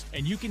coaches,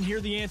 and you can hear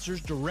the answers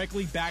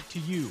directly back to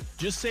you.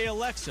 Just say,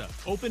 Alexa,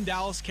 open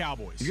Dallas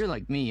Cowboys. If you're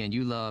like me and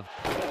you love...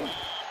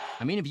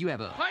 if you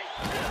have a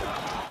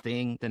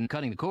thing, then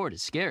cutting the cord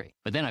is scary.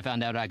 But then I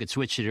found out I could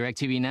switch to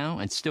DirecTV Now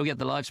and still get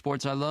the live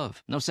sports I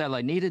love. No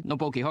satellite needed, no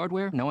bulky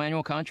hardware, no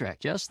annual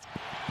contract, just...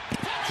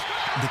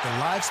 Get the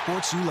live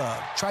sports you love.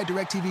 Try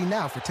DirecTV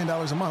Now for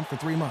 $10 a month for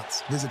 3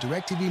 months. Visit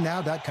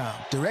DirecTVNow.com.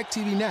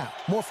 DirecTV Now.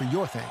 More for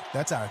your thing.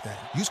 That's our thing.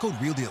 Use code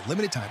REALDEAL.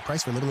 Limited time.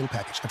 Price for little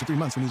package. After 3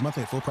 months, renews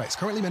monthly at full price.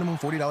 Currently minimum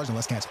 $40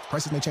 unless canceled.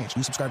 Prices may change.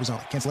 New subscribers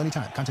only. Cancel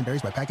anytime. Content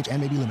varies by package and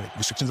may be limited.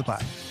 Restrictions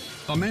apply.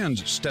 A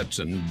man's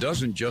Stetson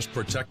doesn't just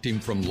protect him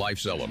from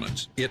life's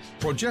elements. It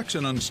projects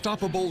an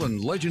unstoppable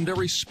and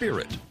legendary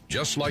spirit,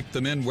 just like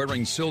the men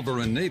wearing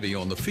silver and navy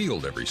on the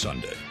field every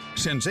Sunday.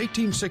 Since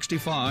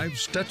 1865,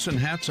 Stetson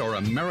hats are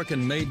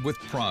American-made with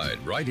pride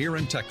right here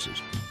in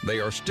Texas. They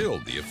are still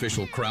the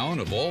official crown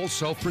of all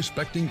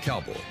self-respecting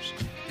cowboys.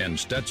 And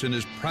Stetson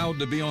is proud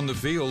to be on the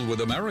field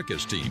with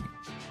America's team.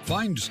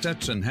 Find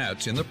Stetson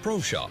hats in the Pro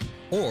Shop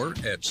or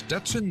at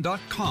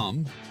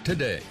Stetson.com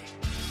today.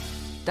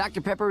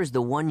 Dr. Pepper is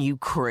the one you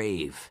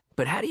crave.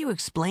 But how do you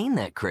explain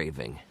that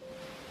craving?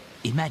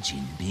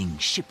 Imagine being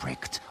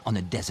shipwrecked on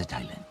a desert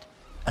island,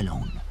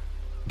 alone.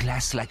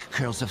 Glass-like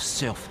curls of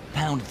surf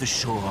pound the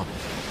shore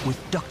with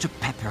Dr.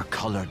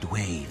 Pepper-colored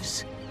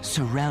waves.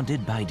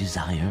 Surrounded by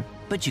desire,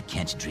 but you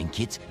can't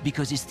drink it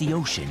because it's the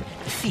ocean.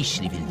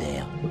 Fish live in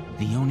there.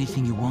 The only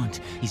thing you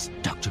want is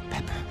Dr.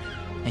 Pepper,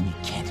 and you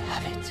can't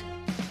have it.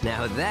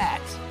 Now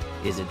that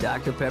is a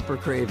Dr. Pepper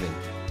craving.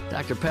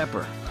 Dr.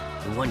 Pepper,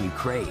 the one you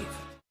crave.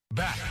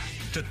 Back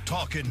to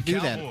Talking Do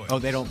that. Cowboys. Oh,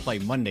 they don't play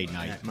Monday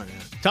night.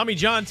 Tommy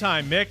John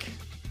time, Mick.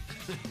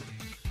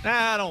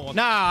 I don't want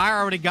No, I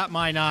already got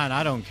mine on.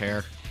 I don't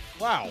care.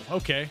 Wow.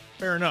 Okay.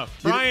 Fair enough.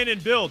 Brian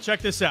and Bill, check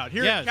this out.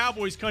 Here in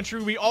Cowboys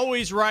country, we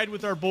always ride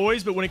with our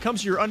boys, but when it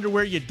comes to your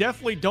underwear, you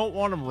definitely don't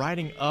want them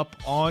riding up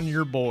on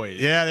your boys.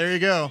 Yeah, there you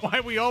go. Why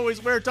we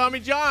always wear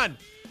Tommy John,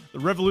 the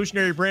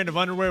revolutionary brand of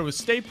underwear with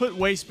stay-put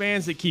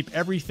waistbands that keep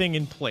everything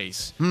in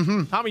place.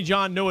 Mm-hmm. Tommy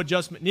John, no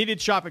adjustment needed.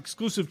 Shop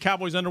exclusive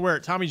Cowboys underwear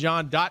at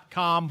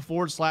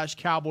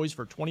TommyJohn.com/Cowboys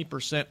for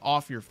 20%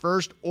 off your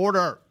first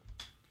order.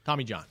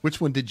 Tommy John.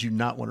 Which one did you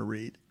not want to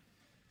read?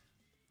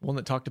 One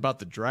that talked about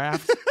the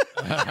draft.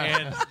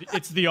 And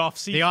it's the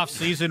off-season. The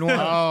off-season one.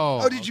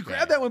 Oh, did you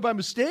grab that one by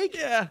mistake?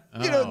 Yeah.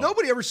 You know,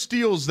 nobody ever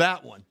steals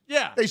that one.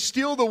 Yeah. They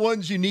steal the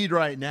ones you need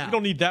right now. You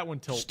don't need that one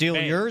till Steal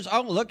May. yours?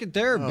 Oh, look at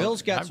there.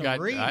 Bill's got some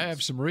reads. I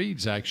have some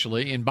reads,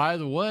 actually. And by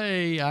the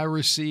way, I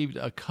received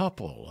a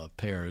couple of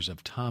pairs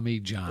of Tommy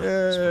Johns.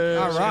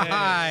 All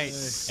right.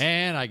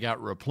 And I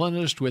got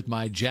replenished with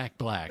my Jack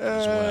Black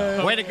as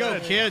well. Way to go,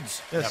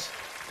 kids. Yes. Yep.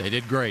 They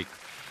did great.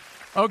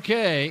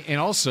 Okay, and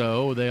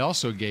they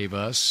also gave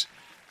us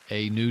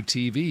a new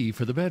TV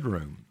for the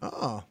bedroom.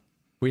 Oh.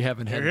 We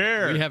haven't had You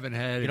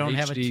HD don't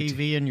have a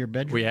TV in your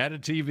bedroom? We had a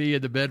TV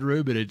in the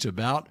bedroom, and it's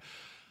about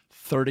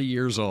 30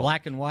 years old.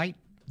 Black and white?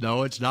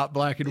 No, it's not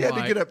black and You had to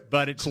white, get a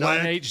but it's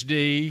not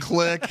HD.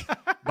 Click.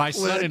 My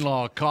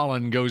son-in-law,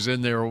 Colin, goes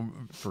in there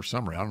for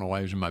some reason. I don't know why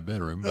he was in my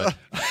bedroom, but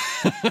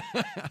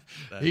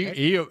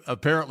he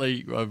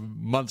apparently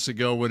months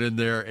ago went in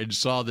there and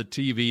saw the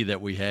TV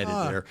that we had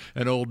in there,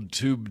 an old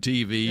tube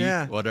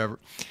TV, whatever.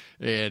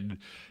 And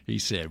he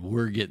said,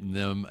 we're getting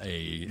them an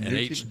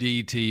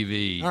HD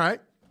TV. All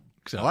right.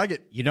 So, I like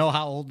it. You know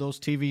how old those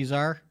TVs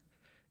are?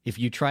 If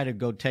you try to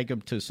go take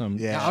them to some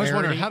I was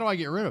wondering, how do I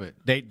get rid of it?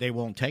 They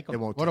won't take them.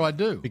 What do I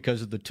do?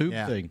 Because of the tube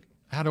thing.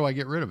 How do I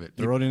get rid of it?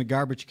 Throw it in the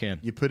garbage can.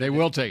 They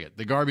will take it.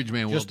 The garbage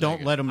man will take it. Just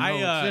don't let them know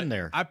it's in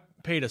there. I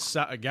paid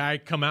a guy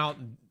come out,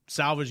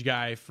 salvage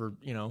guy, for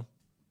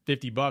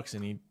 $50,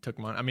 and he took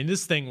mine. I mean,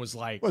 this thing was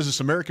like... What is this,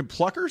 American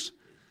Pluckers?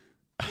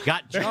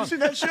 Got Have you junk. seen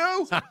that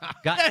show?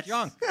 Got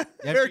junk.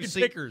 American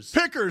Pickers.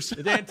 Pickers.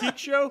 The antique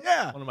show?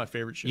 Yeah. One of my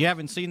favorite shows. You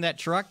haven't seen that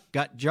truck?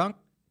 Got junk?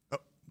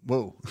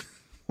 Whoa.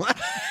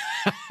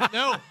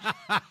 No.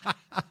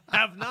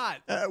 Have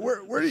not.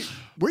 Where are you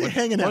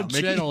hanging out, What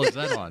Mickey? channel is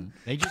that on?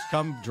 They just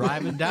come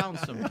driving down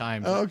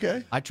sometimes. Oh,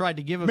 okay. I tried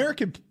to give them.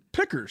 American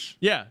Pickers.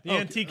 Yeah, the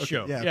antique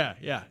show. yeah.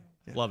 Yeah.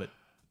 Love it.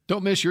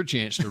 Don't miss your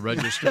chance to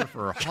register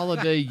for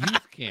holiday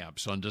youth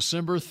camps on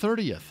December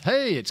 30th.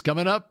 Hey, it's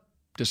coming up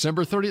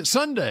December 30th,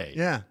 Sunday.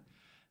 Yeah.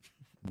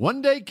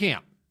 One-day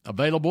camp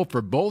available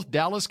for both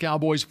Dallas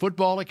Cowboys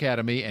Football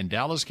Academy and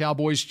Dallas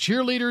Cowboys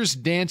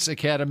Cheerleaders Dance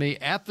Academy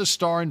at the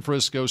Star in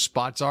Frisco.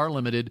 Spots are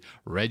limited.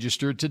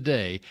 Register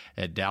today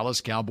at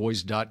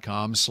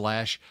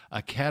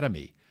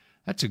dallascowboys.com/academy.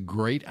 That's a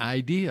great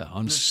idea.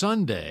 On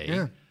Sunday,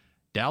 Yeah.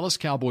 Dallas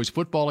Cowboys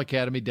Football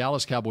Academy,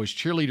 Dallas Cowboys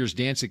Cheerleaders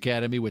Dance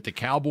Academy with the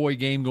Cowboy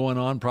game going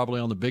on, probably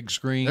on the big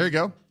screen. There you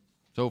go.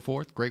 So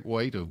forth. Great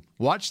way to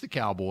watch the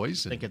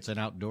Cowboys. I think it's an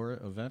outdoor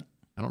event.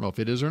 I don't know if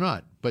it is or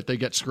not, but they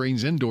got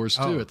screens indoors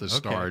too at the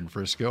Star in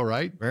Frisco,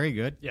 right? Very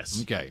good.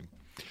 Yes. Okay.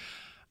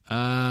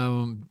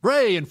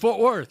 Ray in Fort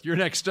Worth, you're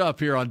next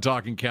up here on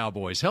Talking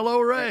Cowboys. Hello,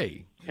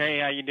 Ray. Hey,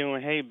 how you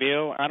doing? Hey,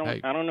 Bill. I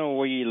don't know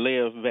where you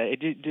live, but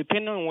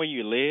depending on where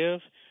you live,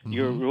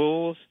 your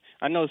rules.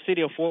 I know the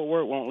city of Fort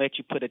Worth won't let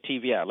you put a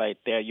TV out like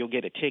that. You'll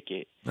get a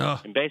ticket.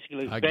 And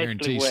I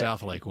guarantee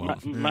Southlake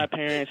won't. My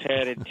parents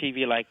had a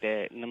TV like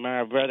that, and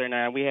my brother and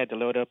I, we had to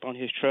load up on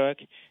his truck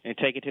and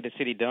take it to the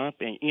city dump,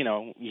 and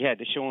you had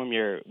to show him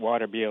your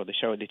water bill to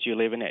show that you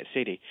live in that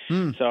city.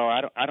 So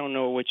I don't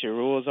know what your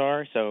rules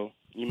are, so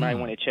you might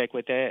want to check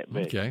with that.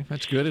 But Okay,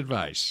 that's good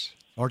advice.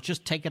 Or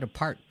just take it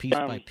apart piece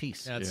by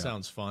piece. That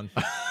sounds fun.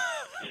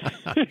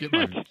 Get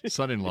my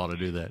son-in-law to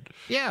do that.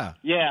 Yeah.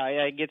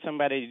 Yeah, get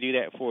somebody to do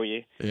that for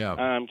you.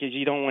 Yeah. Because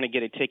you don't want to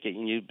get a ticket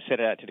and you set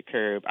it out to the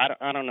curb.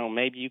 I don't know.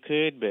 Maybe you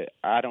could, but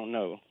I don't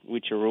know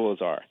what your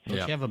rules are. Don't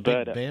you have a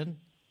big bin?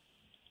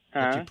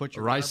 That you put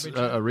your a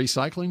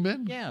recycling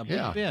bin? Yeah, a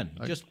big bin.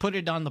 Just put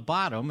it on the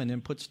bottom and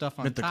then put stuff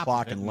on top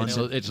clock of it. in London.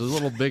 So it's a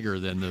little bigger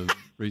than the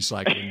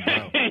recycling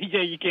bin.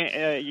 Yeah, you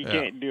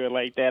can't do it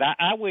like that.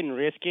 I wouldn't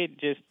risk it.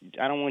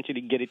 I don't want you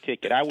to get a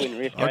ticket. I wouldn't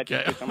risk it. I'd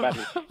just get somebody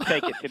to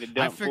take it to the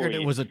dump. I figured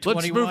it was a 21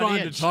 Let's move on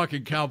inch. to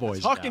Talking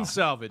Cowboys. Talking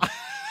salvage.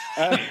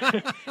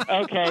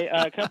 Okay,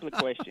 a couple of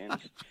questions.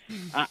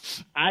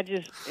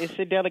 It's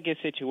a delicate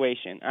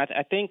situation.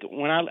 I think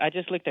when I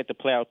just looked at the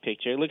playoff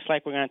picture, it looks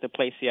like we're going to have to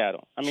play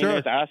Seattle. I mean,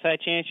 there's an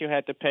outside chance you'll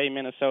have to play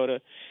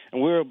Minnesota,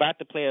 and we're about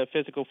to play a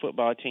physical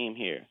football team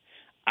here.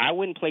 I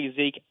wouldn't play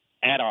Zeke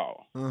at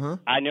all.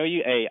 I know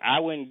you. I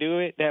wouldn't do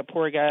it. That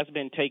poor guy's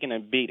been taking a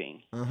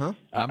beating. I'm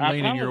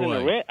leaning your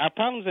way. Our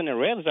problems in the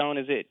red zone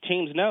is that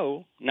teams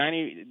know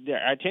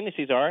our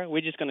tendencies are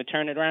we're just going to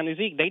turn it around to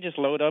Zeke. They just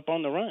load up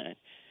on the run.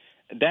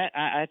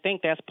 I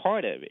think that's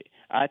part of it.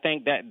 I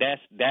think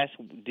that's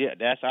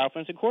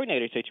offensive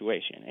coordinator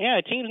situation.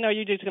 Yeah, teams know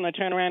you're just going to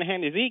turn around and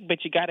hand to Zeke,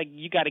 but you got to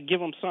give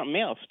them something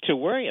else to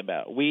worry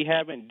about. We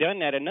haven't done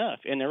that enough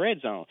in the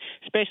red zone,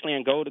 especially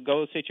in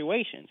goal-to-goal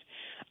situations.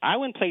 I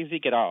wouldn't play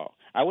Zeke at all.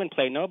 I wouldn't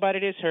play nobody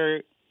that's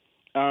hurt.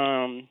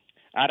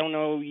 I don't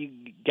know you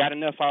got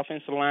enough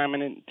offensive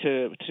linemen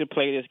to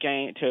play this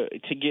game to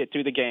get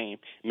through the game.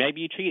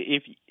 Maybe you treat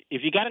it,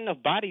 if you got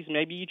enough bodies,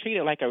 maybe you treat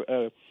it like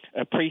a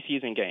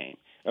preseason game,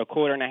 a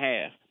quarter and a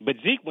half. But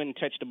Zeke wouldn't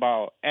touch the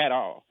ball at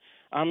all.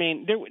 I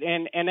mean,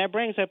 and that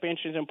brings up an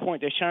interesting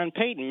point that Sean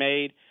Payton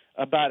made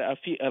about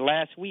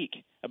last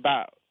week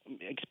about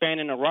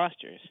expanding the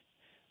rosters.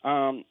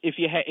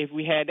 If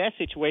we had that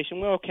situation,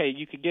 well, okay,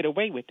 you could get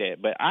away with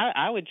that. But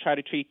I would try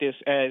to treat this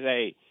as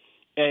a.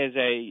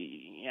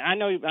 I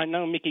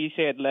know, Mickey, you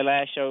said the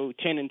last show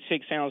 10-6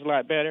 sounds a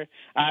lot better.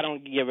 I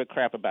don't give a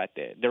crap about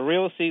that. The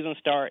real season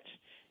starts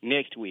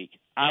next week.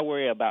 I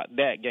worry about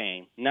that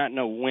game, not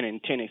winning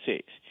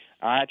 10-6.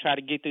 I try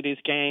to get through this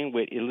game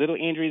with as little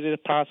injuries as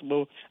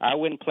possible. I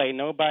wouldn't play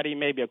nobody,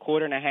 maybe a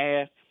quarter and a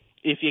half,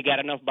 if you got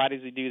enough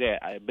bodies to do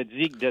that. But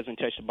Zeke doesn't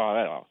touch the ball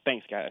at all.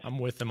 Thanks, guys. I'm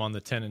with them on the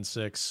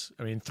 10-6.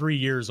 I mean, 3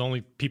 years, only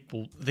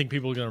people are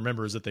going to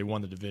remember is that they won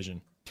the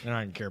division. They're not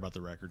going to care about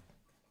the record.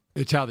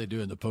 It's how they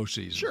do in the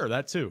postseason. Sure,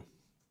 that too.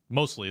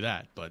 Mostly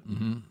that, but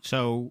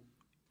So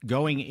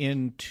going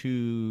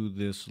into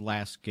this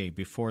last game,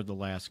 before the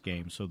last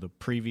game, so the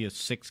previous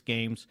 6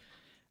 games,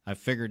 I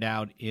figured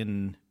out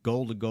in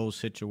goal-to-goal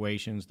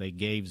situations, they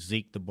gave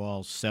Zeke the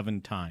ball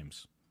 7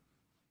 times.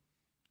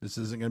 This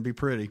isn't going to be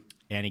pretty.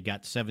 And he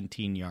got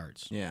 17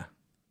 yards. Yeah.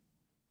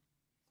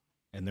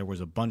 And there was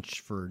a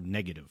bunch for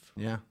negative.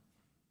 Yeah.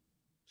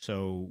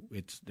 So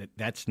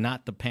that's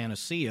not the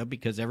panacea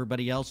because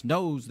everybody else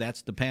knows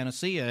that's the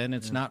panacea and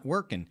it's not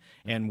working.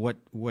 And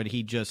what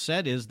he just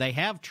said is they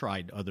have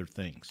tried other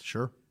things.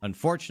 Sure.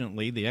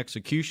 Unfortunately, the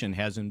execution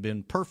hasn't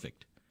been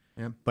perfect.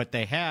 Yeah. But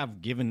they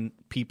have given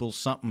people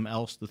something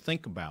else to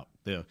think about.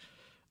 The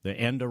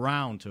end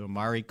around to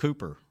Amari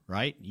Cooper,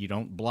 right? You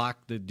don't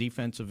block the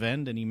defensive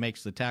end and he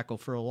makes the tackle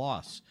for a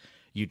loss.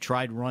 You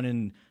tried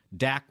running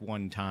Dak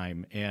one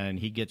time, and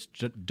he gets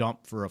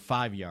dumped for a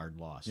 5-yard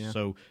loss. Yeah.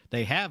 So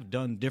they have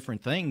done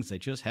different things. They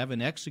just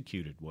haven't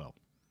executed well.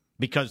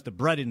 Because the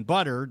bread and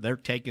butter, they're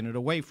taking it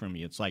away from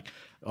you. It's like,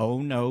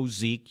 oh, no,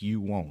 Zeke, you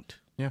won't.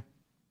 Yeah.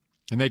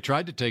 And they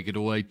tried to take it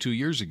away 2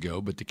 years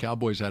ago, but the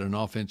Cowboys had an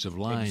offensive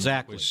line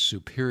that was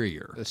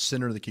superior. A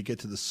center that could get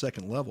to the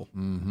second level,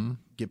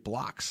 get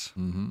blocks.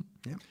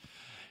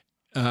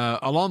 Yeah.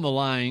 Along the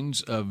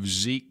lines of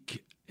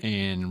Zeke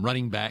and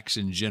running backs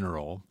in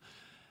general,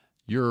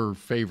 your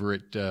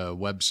favorite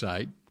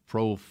website,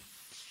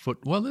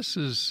 this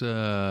is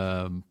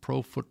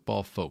Pro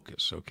Football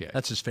Focus. Okay.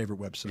 That's his favorite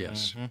website.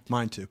 Yes.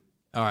 Mine too.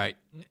 All right.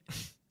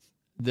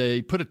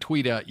 They put a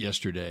tweet out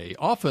yesterday.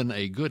 Often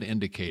a good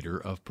indicator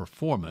of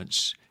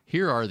performance.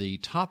 Here are the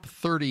top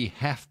 30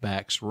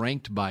 halfbacks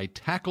ranked by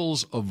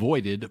tackles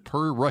avoided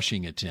per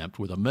rushing attempt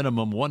with a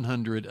minimum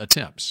 100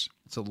 attempts.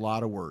 It's a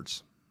lot of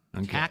words.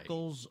 Okay.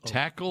 Tackles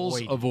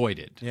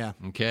avoided. Yeah.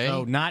 Okay.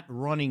 So not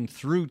running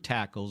through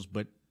tackles,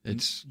 but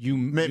it's you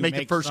make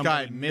the first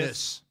guy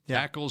miss.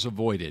 Tackles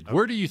avoided. Okay.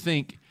 Where do you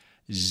think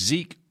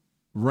Zeke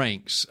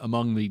ranks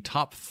among the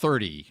top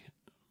 30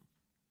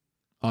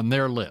 on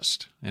their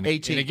list? And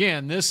 18.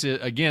 And this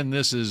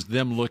is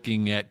them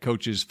looking at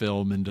coaches'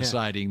 film and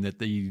deciding that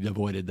they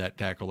avoided that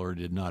tackle or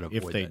did not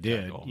avoid if they that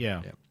did, tackle.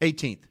 yeah.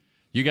 18th.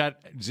 You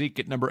got Zeke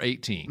at number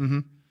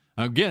 18.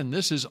 Again,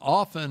 this is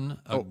often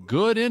a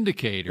good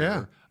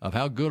indicator of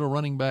how good a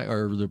running back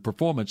or the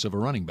performance of a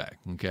running back.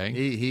 Okay,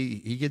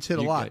 he gets hit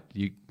a lot.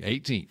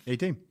 18th.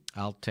 18.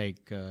 I'll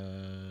take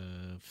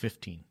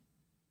 15.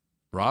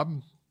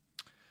 Rob,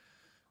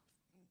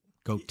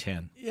 go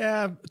 10.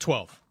 Yeah,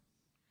 12.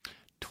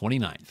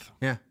 29th.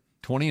 Yeah,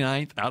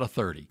 29th out of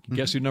 30.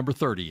 Guess who number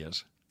 30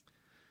 is?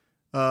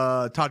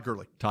 Todd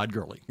Gurley. Todd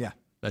Gurley. Yeah.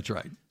 That's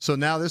right. So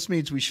now this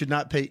means we should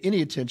not pay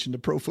any attention to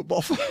Pro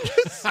Football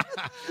Focus.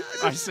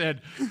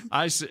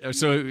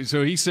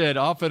 So he said,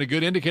 often a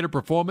good indicator of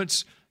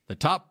performance, the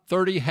top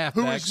 30 halfbacks.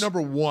 Who is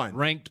number one?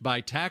 Ranked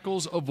by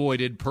tackles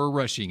avoided per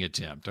rushing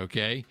attempt,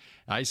 okay?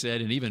 I said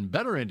an even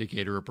better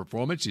indicator of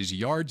performance is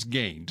yards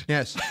gained.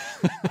 Yes.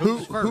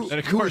 Who's first?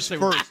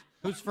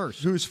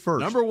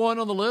 Number one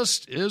on the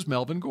list is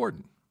Melvin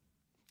Gordon.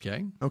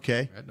 Okay.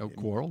 No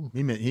quarrel.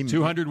 He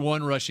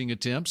 201 rushing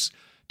attempts.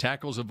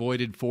 Tackles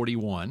avoided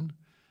 41.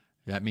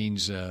 That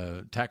means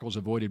tackles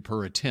avoided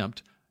per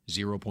attempt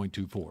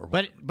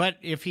 0.24. But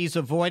if he's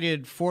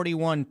avoided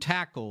 41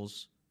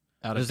 tackles,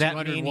 does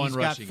that mean he's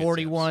got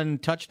 41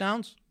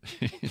 touchdowns?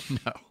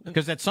 No.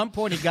 Because at some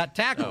point he got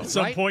tackled. At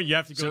some point you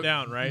have to go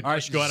down, right? All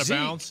right, go out of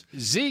bounds.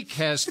 Zeke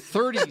has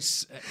 30.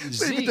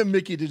 Leave it to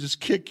Mickey to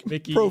just kick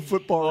Pro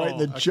Football right in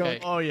the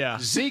junk. Oh, yeah.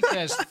 Zeke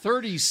has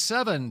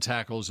 37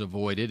 tackles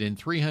avoided in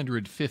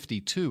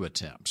 352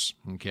 attempts.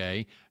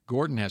 Okay.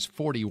 Gordon has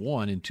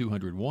 41 in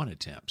 201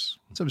 attempts.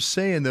 So I'm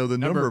saying, though, the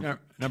number of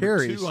Number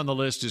carries. 2 on the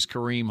list is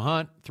Kareem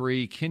Hunt.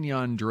 3,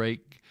 Kenyon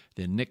Drake.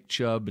 Then Nick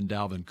Chubb and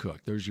Dalvin Cook.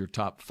 There's your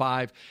top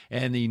 5.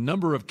 And the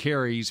number of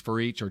carries for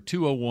each are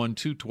 201,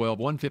 212,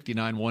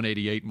 159,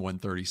 188, and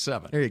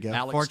 137. There you go.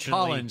 Alex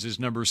Collins is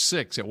number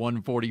 6 at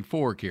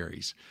 144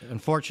 carries.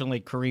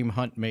 Unfortunately, Kareem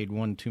Hunt made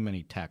one too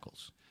many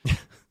tackles.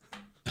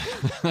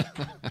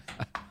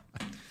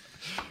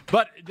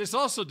 But this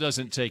also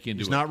doesn't take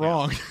into account. He's not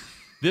wrong.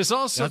 This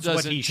also That's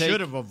doesn't what he should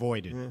have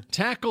avoided.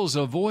 Tackles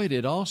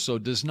avoided also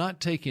does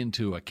not take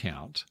into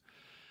account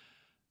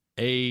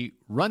a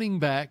running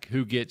back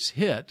who gets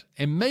hit,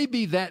 and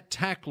maybe that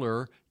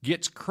tackler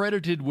gets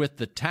credited with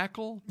the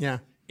tackle. Yeah.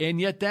 And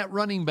yet that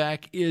running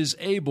back is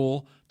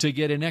able to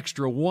get an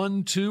extra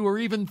 1, 2, or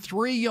even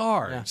 3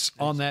 yards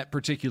on that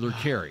particular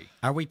carry.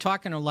 Are we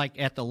talking like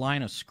at the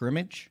line of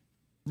scrimmage?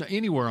 No,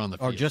 anywhere on the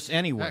field. Or just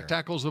anywhere?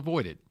 Tackles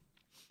avoided.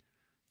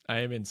 I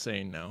am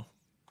insane now.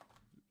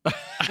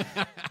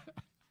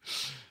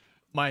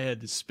 My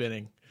head is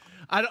spinning.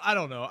 I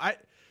don't know.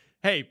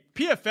 Hey,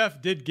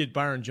 PFF did get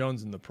Byron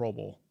Jones in the Pro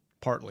Bowl,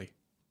 partly.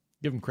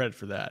 Give him credit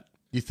for that.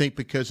 You think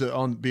because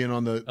of being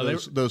on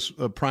those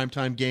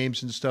primetime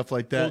games and stuff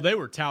like that? Well, they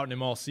were touting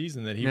him all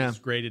season that he was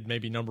graded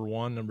maybe number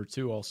 1, number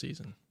 2 all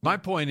season. My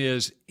point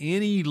is,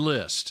 any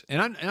list,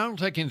 and I don't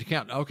take into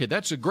account, okay,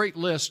 that's a great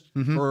list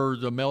for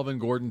the Melvin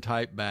Gordon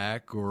type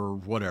back or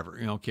whatever.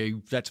 Okay,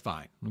 that's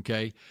fine.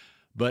 Okay.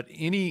 But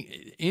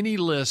any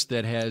list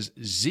that has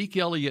Zeke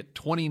Elliott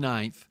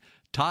 29th,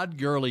 Todd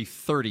Gurley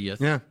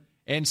 30th,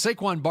 and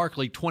Saquon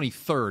Barkley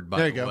 23rd,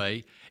 by the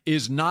way,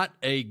 is not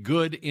a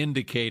good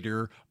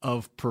indicator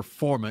of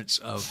performance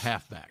of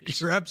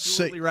halfbacks. You're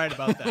absolutely right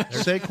about that.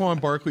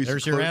 Saquon Barkley's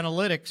There's your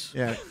analytics.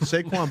 Yeah,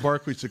 Saquon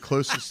Barkley's the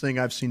closest thing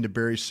I've seen to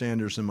Barry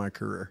Sanders in my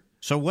career.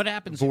 So what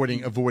happens?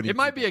 Avoiding. It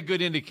might be a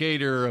good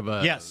indicator of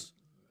a. Yes.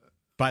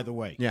 By the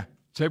way. Yeah.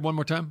 Say it one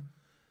more time.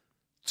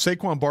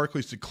 Saquon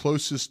Barkley's the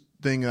closest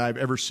thing I've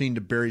ever seen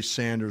to Barry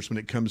Sanders when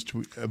it comes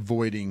to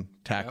avoiding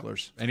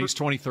tacklers. And he's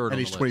 23rd.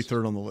 He's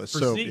 23rd on the list.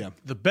 So Zeke,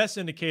 the best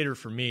indicator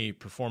for me,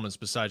 performance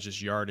besides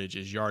just yardage,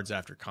 is yards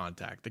after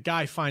contact. The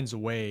guy finds a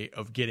way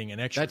of getting an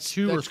extra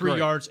 2 or 3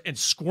 yards and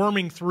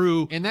squirming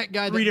through. And that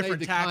guy that made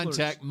the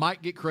contact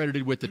might get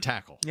credited with the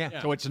tackle.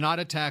 Yeah. So it's not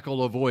a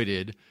tackle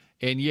avoided,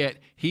 and yet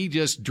he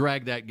just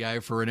dragged that guy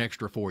for an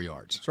extra 4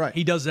 yards. That's right.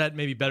 He does that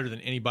maybe better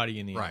than anybody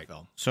in the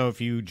NFL. So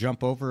if you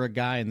jump over a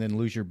guy and then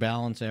lose your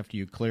balance after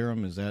you clear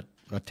him, is that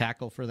a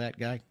tackle for that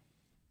guy?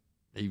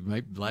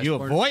 You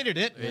avoided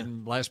it.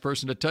 And last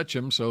person to touch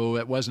him, so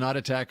it was not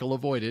a tackle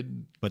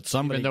avoided. But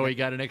somebody, even though he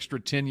got an extra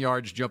 10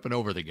 yards jumping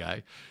over the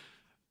guy.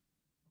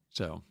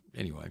 So,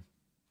 anyway.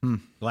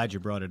 Glad you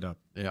brought it up.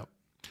 Yeah.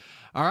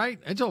 All right.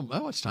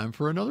 It's time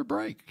for another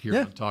break here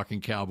on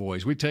Talking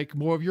Cowboys. We take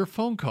more of your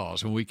phone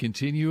calls when we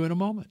continue in a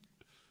moment.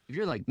 If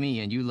you're like me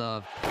and you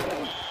love...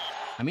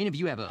 if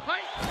you have a...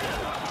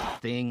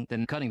 thing,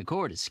 then cutting the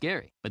cord is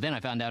scary. But then I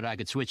found out I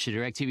could switch to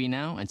DirecTV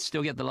Now and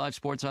still get the live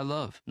sports I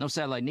love. No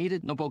satellite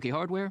needed, no bulky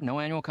hardware, no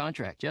annual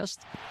contract, just...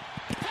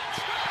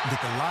 Get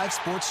the live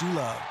sports you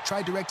love.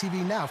 Try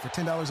DirecTV Now for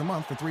 $10 a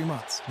month for 3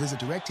 months. Visit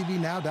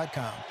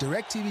DirecTVNow.com.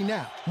 DirecTV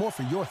Now. More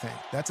for your thing.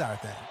 That's our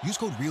thing. Use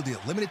code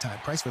REALDEAL. Limited time.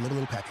 Price for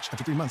little package.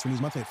 After 3 months,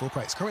 renews monthly at full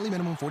price. Currently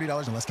minimum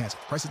 $40 unless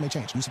canceled. Prices may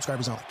change. New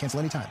subscribers only. Cancel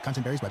anytime.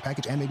 Content varies by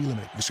package and may be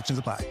limited. Restrictions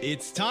apply.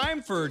 It's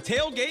time for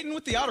tailgating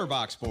with the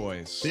OtterBox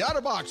boys. The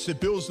OtterBox that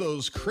builds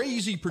those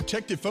crazy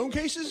protective phone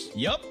cases?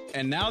 Yep.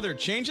 And now they're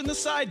changing the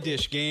side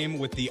dish game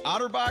with the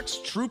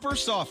OtterBox Trooper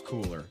Soft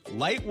Cooler.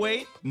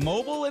 Lightweight,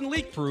 mobile, and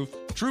leak-proof,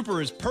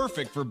 Trooper is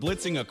perfect for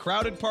blitzing a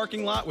crowded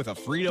parking lot with a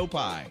Frito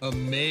pie.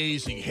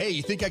 Amazing. Hey,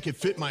 you think I could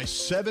fit my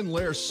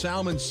 7-layer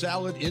salmon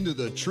salad into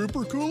the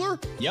Trooper cooler?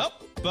 Yep,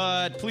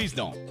 but please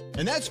don't.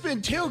 And that's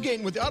been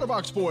Tailgating with the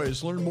OtterBox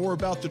boys. Learn more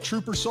about the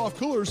Trooper soft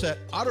coolers at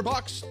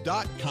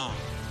OtterBox.com.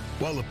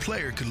 While a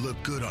player could look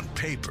good on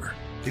paper,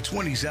 it's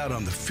when he's out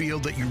on the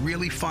field that you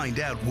really find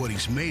out what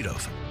he's made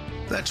of.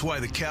 That's why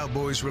the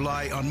Cowboys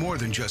rely on more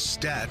than just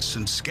stats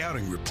and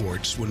scouting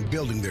reports when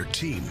building their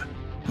team.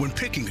 When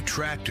picking a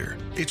tractor,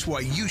 it's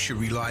why you should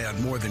rely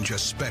on more than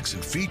just specs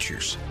and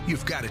features.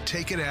 You've got to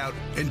take it out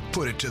and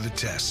put it to the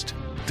test.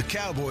 The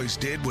Cowboys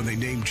did when they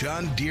named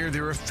John Deere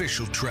their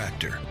official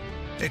tractor.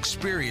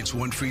 Experience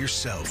one for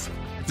yourself.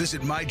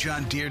 Visit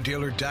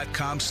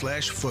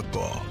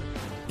myjohndeeredealer.com/football.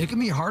 It can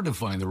be hard to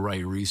find the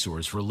right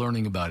resource for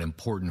learning about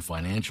important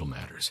financial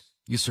matters.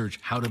 You search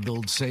how to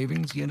build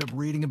savings, you end up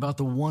reading about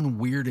the one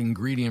weird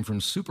ingredient from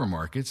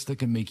supermarkets that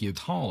can make you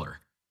taller.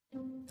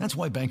 That's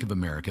why Bank of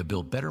America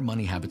built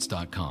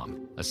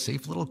BetterMoneyHabits.com, a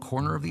safe little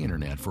corner of the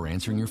internet for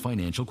answering your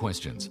financial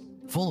questions.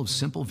 Full of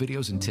simple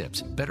videos and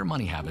tips, Better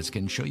Money Habits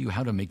can show you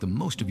how to make the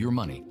most of your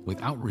money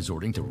without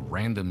resorting to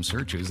random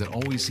searches that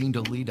always seem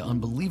to lead to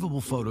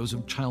unbelievable photos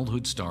of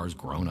childhood stars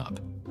grown up.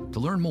 To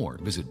learn more,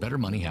 visit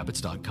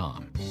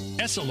BetterMoneyHabits.com.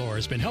 Essilor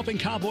has been helping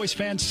Cowboys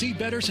fans see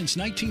better since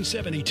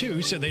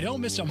 1972 so they don't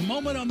miss a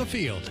moment on the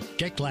field.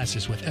 Get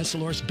glasses with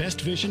Essilor's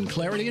best vision,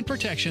 clarity, and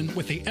protection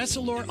with the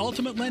Essilor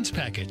Ultimate Lens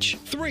Package.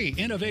 3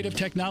 innovative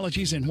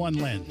technologies in one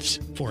lens.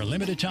 For a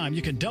limited time,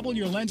 you can double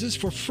your lenses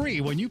for free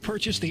when you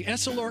purchase the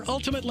Essilor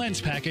Ultimate Lens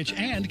Package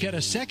and get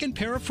a second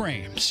pair of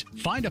frames.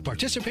 Find a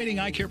participating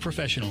eye care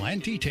professional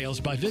and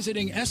details by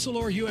visiting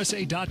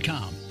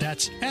EssilorUSA.com.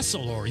 That's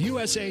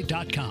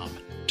EssilorUSA.com.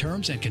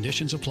 Terms and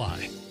conditions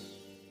apply.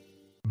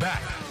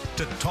 Back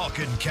to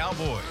Talking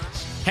Cowboys.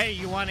 Hey,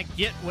 you want to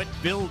get what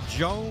Bill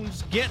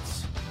Jones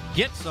gets?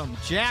 Get some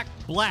Jack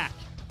Black.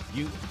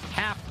 You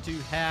have to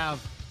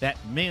have that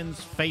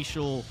men's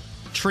facial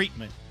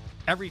treatment.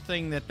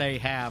 Everything that they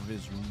have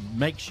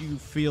makes you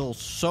feel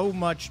so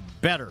much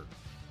better.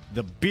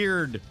 The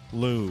beard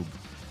lube,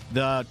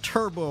 the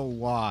turbo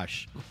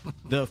wash,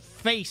 the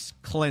face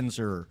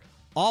cleanser,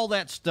 all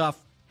that stuff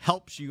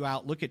helps you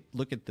out. Look at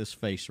this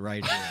face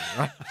right here.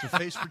 Right? It's a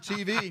face for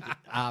TV.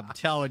 I'm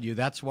telling you,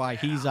 that's why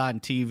he's on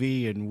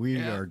TV and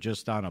we are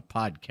just on a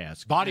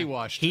podcast. Body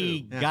wash, too. He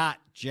got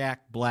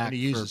Jack Black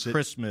for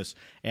Christmas.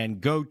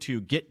 And go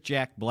to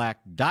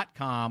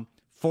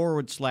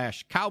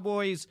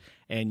getjackblack.com/Cowboys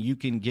and you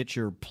can get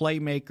your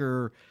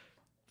Playmaker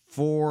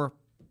 4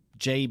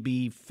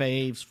 JB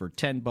Faves for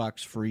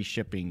 $10 free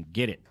shipping.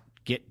 Get it.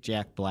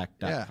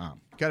 GetJackBlack.com. Yeah.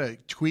 Got a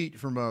tweet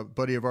from a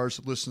buddy of ours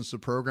that listens to the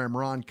program,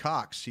 Ron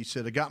Cox. He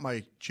said, I got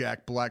my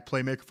Jack Black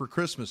Playmaker for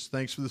Christmas.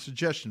 Thanks for the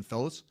suggestion,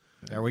 fellas.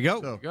 There we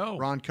go. So,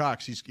 Ron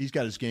Cox, he's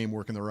got his game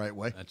working the right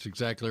way. That's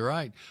exactly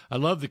right. I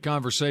love the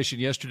conversation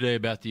yesterday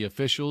about the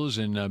officials,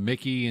 and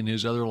Mickey in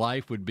his other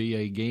life would be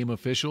a game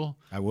official.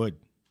 I would.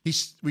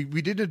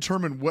 We did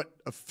determine which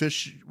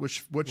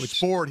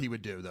sport he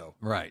would do, though.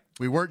 Right.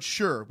 We weren't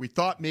sure. We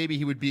thought maybe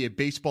he would be a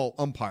baseball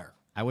umpire.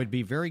 I would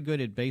be very good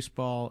at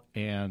baseball,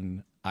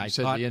 and I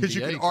thought because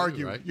you can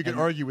argue. Right? You can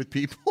argue with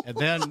people. and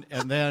then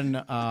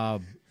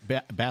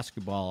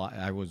basketball,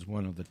 I was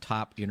one of the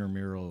top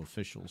intramural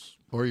officials.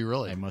 Were you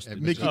really? I must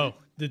have been. Oh,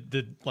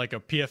 did like a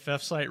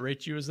PFF site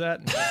rate you as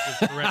that? In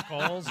terms of correct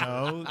calls?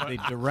 No, the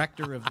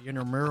director of the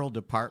intramural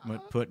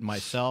department put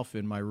myself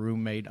and my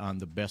roommate on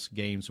the best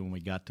games when we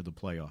got to the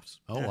playoffs.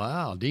 Oh,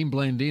 wow. Dean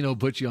Blandino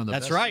put you on the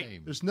best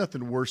game. There's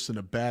nothing worse than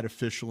a bad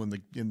official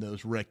in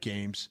those rec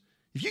games.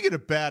 If you get a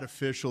bad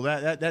official,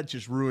 that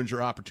just ruins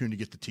your opportunity to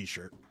get the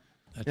T-shirt.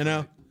 That's you know?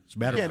 Right. As a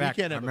matter of fact,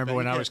 I remember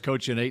when I was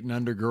coaching 8 and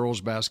under girls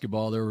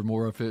basketball, there were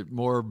more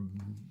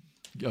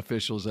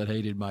officials that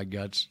hated my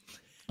guts.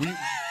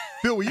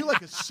 Bill, were you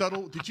like a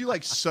subtle? Did you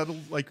like subtle?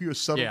 Like you a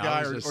subtle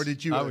guy, or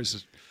did you?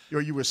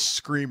 Or you a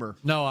screamer?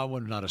 No, I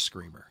was not a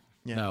screamer.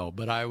 Yeah. No,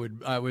 but I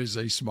was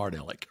a smart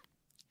aleck.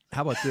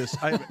 How about this?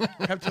 I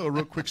have to tell a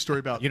real quick story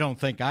about. You don't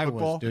think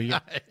football? I was, do you?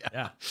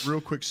 Yeah. Real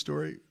quick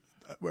story.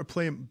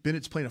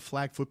 Bennett's playing a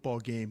flag football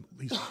game.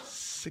 He's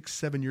 6,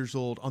 7 years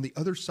old. On the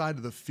other side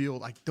of the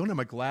field, I don't have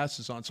my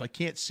glasses on, so I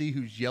can't see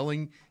who's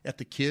yelling at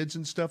the kids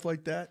and stuff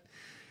like that.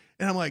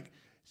 And I'm like,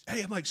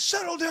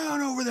 settle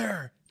down over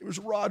there. It was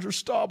Roger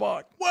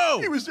Staubach. Whoa!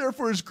 He was there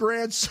for his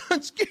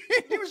grandson's game.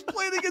 He was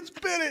playing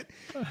against Bennett,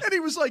 and he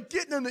was like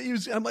getting him.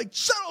 I'm like,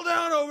 settle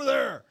down over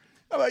there.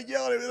 I'm like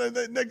yelling at him.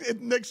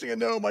 And next thing I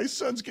know, my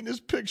son's getting his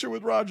picture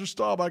with Roger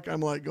Staubach. I'm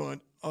like going,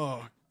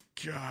 oh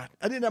God!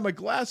 I didn't have my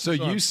glasses on.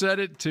 So you said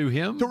it to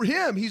him? To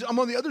him. I'm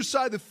on the other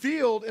side of the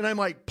field, and I'm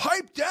like,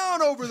 pipe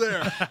down over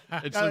there.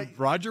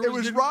 Roger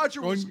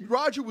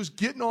was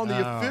getting on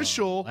the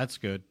official. That's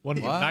good. One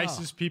of the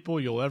nicest people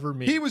you'll ever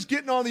meet. He was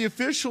getting on the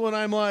official, and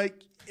I'm like,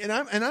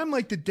 I'm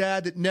like the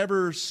dad that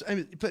never.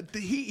 But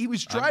he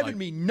was driving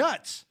me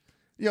nuts.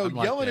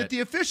 Yelling at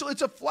the official.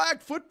 It's a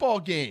flag football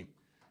game.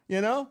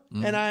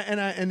 Mm-hmm.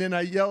 And then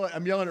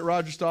I'm yelling at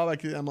Roger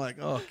Staubach. I'm like,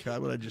 oh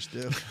God, what did I just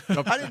do?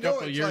 A couple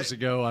of years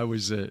ago, I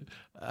was at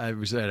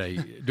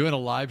doing a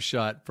live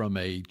shot from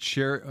a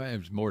charity. It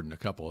was more than a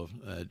couple of.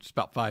 It's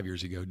about 5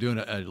 years ago, doing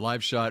a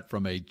live shot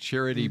from a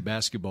charity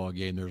basketball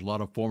game. There's a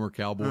lot of former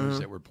Cowboys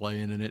that were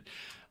playing in it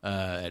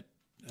at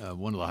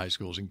one of the high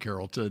schools in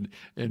Carrollton,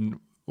 and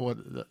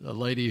a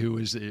lady who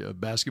was a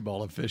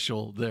basketball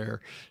official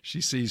there, she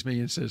sees me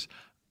and says,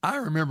 I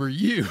remember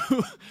you.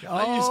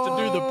 I used to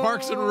do the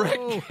Parks and Rec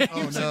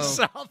games in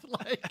South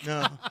Lake.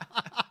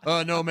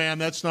 No. No, ma'am,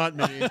 that's not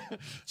me.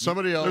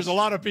 Somebody else. There's a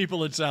lot of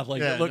people in South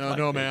Lake that look like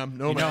no, me. ma'am.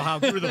 No, you ma'am. know how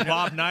through the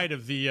Bob Knight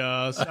of the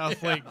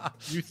South Lake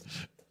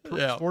Youth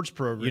Sports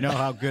Program. You know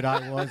how good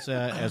I was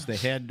as the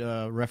head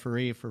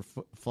referee for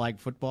flag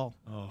football?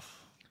 Oh.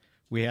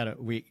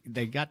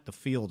 They got the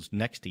fields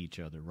next to each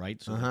other,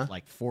 right? So it's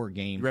like 4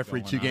 games. You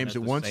referee 2 games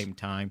at once? Same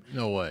time.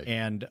 No way.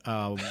 And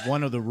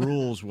one of the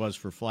rules was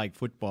for flag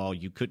football,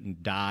 you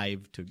couldn't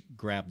dive to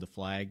grab the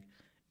flag.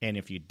 And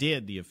if you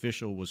did, the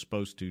official was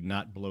supposed to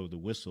not blow the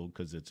whistle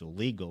because it's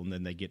illegal, and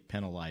then they get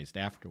penalized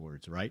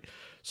afterwards, right?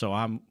 So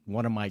I'm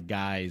one of my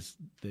guys.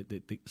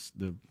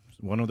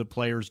 One of the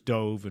players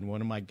dove, and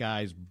one of my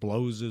guys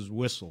blows his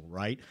whistle,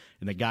 right?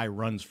 And the guy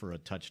runs for a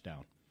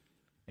touchdown,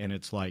 and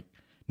it's like.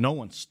 No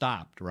one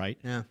stopped, right?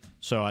 Yeah.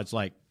 So I was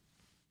like,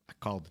 I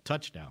called the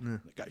touchdown. Yeah.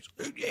 The guy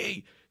goes,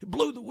 hey, he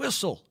blew the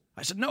whistle.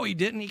 I said, no, he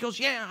didn't. He goes,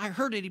 yeah, I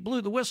heard it. He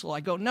blew the whistle. I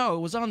go, no, it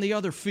was on the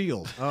other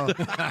field. Oh.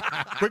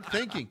 Quick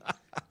thinking.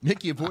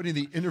 Mickey avoiding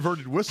the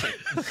inverted whistle.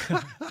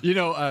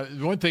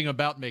 One thing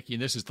about Mickey,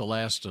 and this is the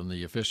last on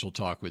the official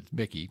talk with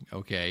Mickey,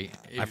 okay?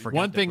 I forgot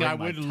one thing I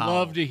would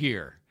love to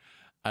hear.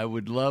 I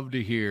would love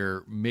to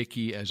hear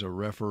Mickey as a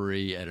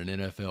referee at an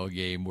NFL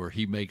game where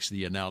he makes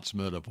the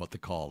announcement of what the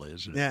call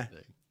is. And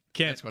everything.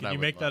 Kent, can you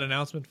make that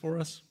announcement for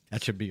us?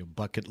 That should be a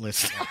bucket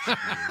list.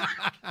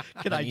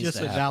 Can I just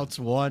announce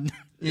one?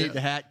 You need the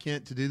hat,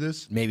 Kent, to do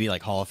this? Maybe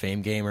like Hall of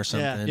Fame game or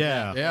something.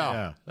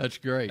 Yeah. That's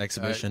great.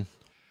 Exhibition.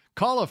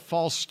 Call a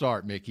false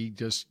start, Mickey,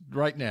 just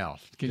right now.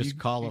 Can you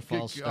call a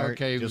false start?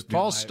 Okay,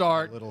 false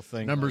start,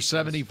 number like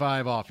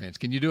 75 offense.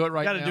 Can you do it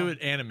right now? You got to do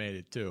it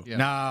animated, too. Yeah.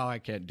 No,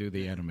 I can't do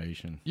the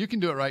animation. You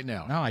can do it right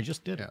now. No, I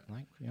just did it.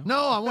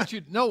 No, I want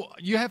you – no,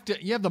 you have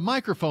the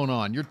microphone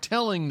on. You're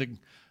telling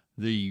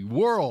the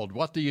world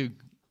what the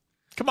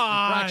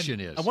infraction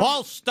is.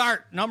 False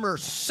start, number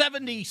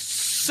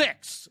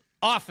 76,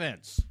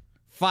 offense,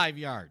 5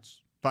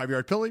 yards.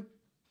 5-yard penalty,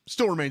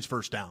 still remains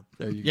first down.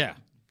 There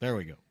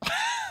we go.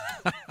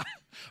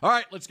 All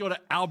right, let's go to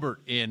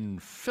Albert in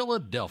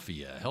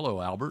Philadelphia.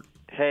 Hello, Albert.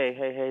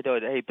 Hey,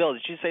 Bill,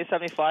 did you say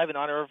 75 in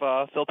honor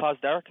of Phil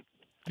Pozderac?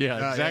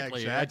 Yeah,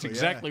 exactly. That's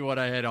exactly what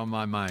I had on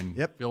my mind.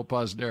 Yep. Phil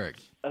Pozderac.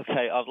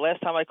 Okay,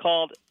 last time I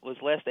called was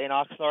last day in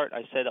Oxnard.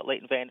 I said that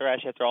Leighton Vander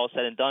Esch, after all is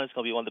said and done, is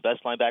going to be one of the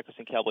best linebackers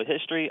in Cowboy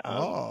history.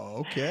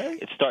 Okay.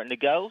 It's starting to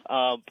go.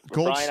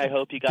 Brian, I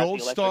hope you got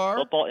the electric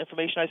football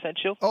information I sent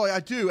you. Oh, I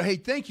do. Hey,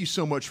 thank you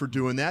so much for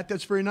doing that.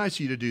 That's very nice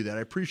of you to do that.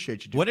 I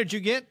appreciate you doing What did you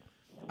get?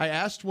 I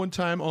asked one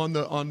time on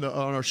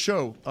our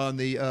show on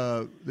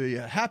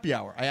the happy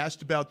hour. I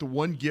asked about the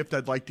one gift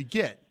I'd like to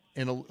get,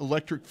 an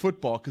electric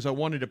football, because I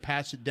wanted to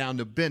pass it down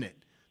to Bennett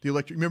The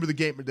electric. Remember the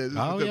game? The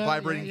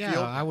vibrating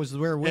field. I was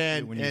there with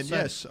you when you said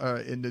yes,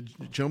 and the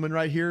gentleman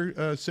right here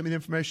sent me the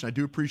information. I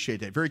do appreciate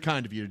that. Very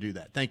kind of you to do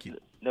that. Thank you.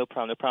 No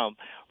problem, no problem.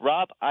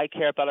 Rob, I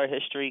care about our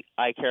history.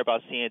 I care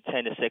about seeing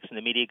 10-6 in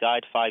the media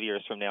guide 5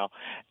 years from now.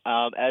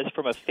 As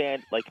from a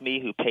fan like me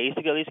who pays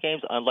to go to these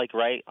games, unlike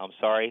Ray, I'm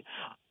sorry,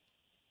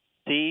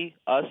 see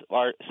some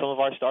of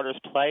our starters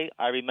play.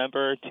 I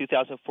remember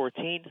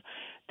 2014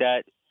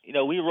 that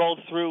we rolled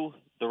through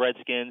the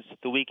Redskins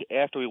the week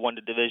after we won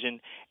the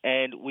division,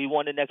 and we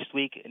won the next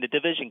week in the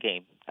division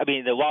game.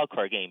 The wild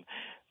card game.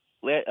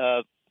 2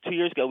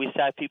 years ago, we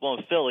sat people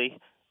in Philly.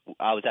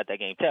 I was at that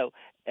game too,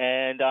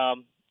 and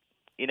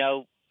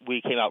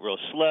we came out real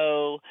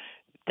slow.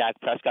 Dak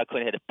Prescott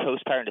couldn't hit a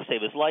post pattern to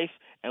save his life,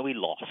 and we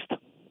lost.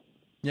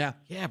 Yeah,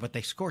 but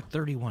they scored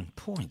 31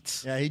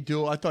 points. Yeah,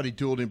 I thought he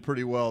dueled him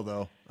pretty well,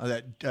 though.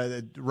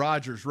 That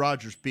Rodgers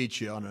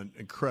beat you on an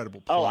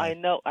incredible play. Oh, I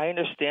know. I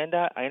understand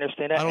that. I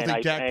don't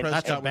think Dak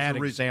Prescott that's a bad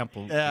was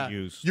example to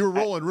use. You were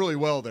rolling really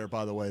well there,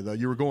 by the way, though.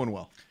 You were going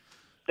well.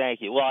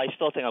 Thank you. Well, I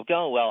still think I'm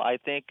going well. I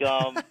think.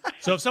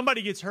 So if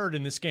somebody gets hurt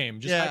in this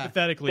game, just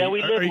hypothetically, then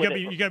we live are you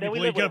with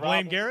going to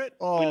blame Garrett?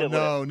 Oh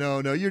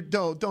no! You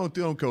don't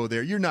go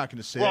there. You're not going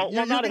to say it.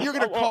 You're going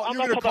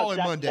to call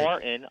him Monday.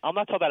 Martin. I'm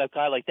not talking about a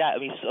guy like that. I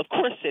mean, of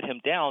course, sit him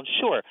down,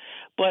 sure,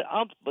 but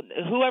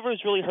whoever is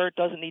really hurt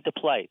doesn't need to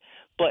play.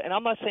 And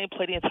I'm not saying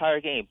play the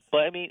entire game,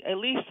 but I mean, at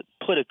least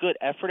put a good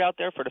effort out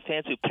there for the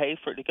fans who pay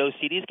to go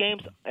see these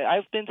games.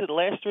 I've been to the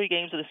last 3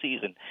 games of the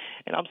season,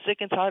 and I'm sick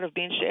and tired of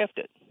being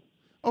shafted.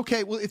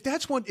 Okay, well, if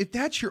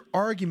that's your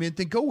argument,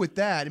 then go with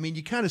that. I mean,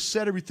 you kind of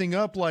set everything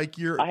up like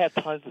you're. I have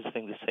tons of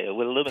things to say.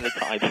 We're living the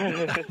time.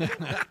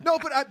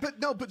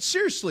 But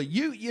seriously,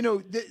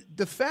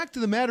 the fact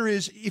of the matter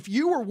is, if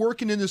you were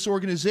working in this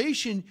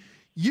organization,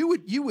 you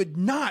would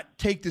not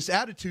take this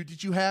attitude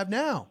that you have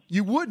now.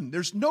 You wouldn't.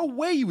 There's no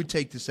way you would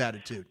take this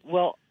attitude.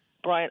 Well,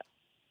 Brian,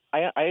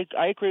 I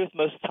agree with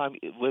most of the time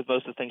with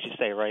most of the things you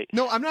say, right?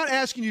 No, I'm not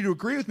asking you to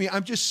agree with me.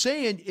 I'm just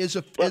saying let's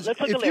look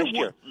at last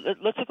year.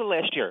 Let's look at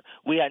last year.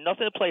 We had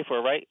nothing to play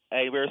for, right?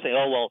 And we were saying,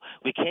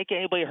 we can't get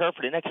anybody hurt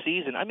for the next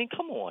season. I mean,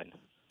 come on.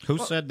 Who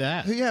said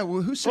that? Yeah,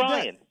 well, who said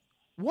Brian.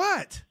 that?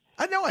 What?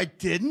 I know I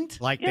didn't.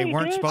 They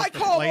weren't supposed to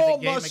play the game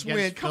against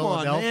Philadelphia? Come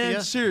on,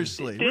 man.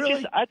 Seriously.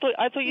 Really? I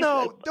thought you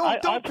no, said.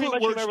 Don't I pretty put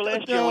much words. remember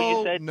last year when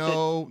you said.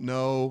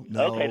 No.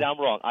 Okay, then I'm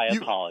wrong. I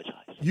apologize.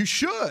 You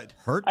should.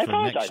 Hurt for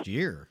next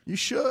year. You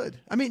should.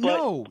 I mean,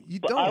 no, you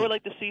don't. I would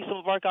like to see some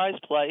of our guys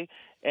play,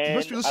 and I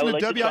would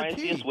like to try and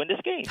see us win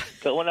this game.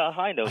 Go on a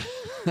high note.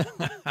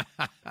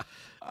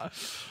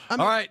 All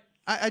right.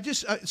 I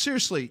just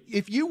seriously,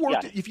 if you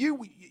worked,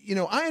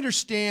 I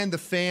understand the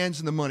fans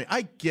and the money.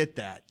 I get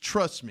that.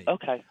 Trust me.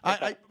 Okay.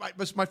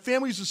 My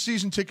family's a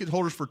season ticket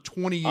holders for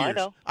 20 years. I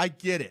know. I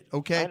get it.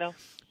 Okay. I know.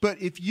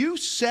 But if you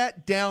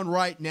sat down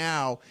right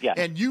now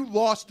and you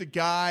lost a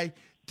guy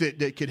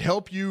that could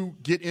help you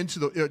get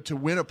into to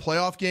win a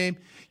playoff game,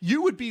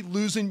 you would be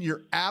losing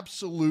your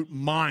absolute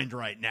mind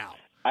right now.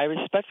 I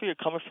respect where you're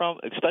coming from,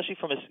 especially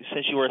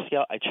since you were a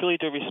scout. I truly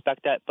do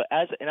respect that. But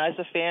as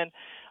a fan,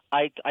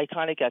 I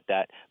kind of get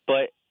that.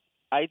 But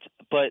I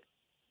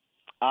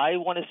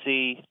want to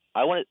see.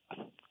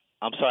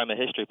 I'm sorry, I'm a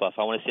history buff.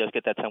 I want to see us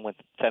get that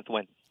 10th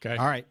win. Okay.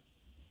 All right.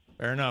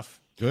 Fair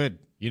enough. Good.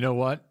 You know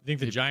what?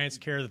 Think the Giants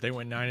care that they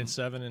went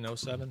 9-7 in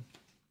 2007?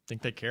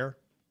 Think they care?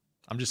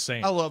 I'm just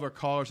saying. I love our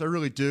callers. I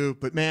really do.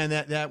 But, man,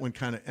 that one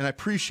kind of – and I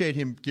appreciate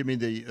him giving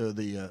me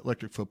the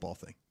electric football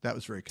thing. That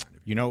was very kind of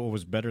him. You know what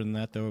was better than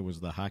that, though? It was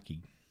the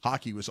hockey.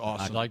 Hockey was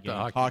awesome. I like the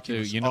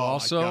hockey too.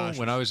 Also,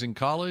 when I was in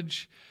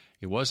college –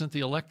 it wasn't the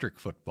electric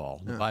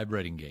football, the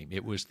vibrating game.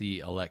 It was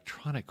the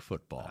electronic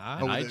football.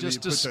 I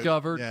just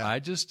discovered.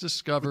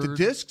 With the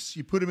discs,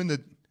 you put them in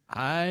the.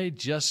 I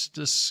just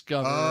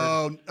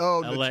discovered.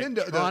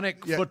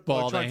 Electronic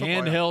football. The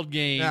handheld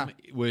game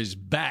was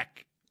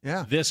back.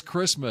 This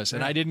Christmas,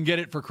 and I didn't get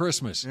it for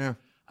Christmas. Yeah.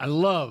 I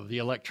love the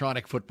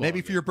electronic football.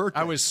 Maybe for your birthday.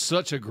 I was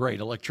such a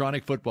great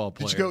electronic football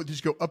player.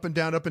 Did you go up and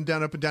down, up and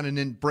down, up and down, and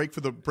then break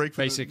for the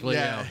Basically,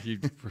 yeah.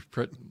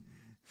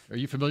 Are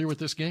you familiar with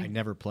this game? I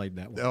never played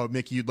that one. Oh,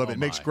 Mickey, you'd love it. It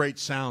makes great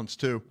sounds,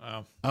 too.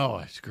 Oh,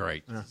 it's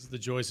great. This is the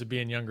joys of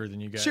being younger than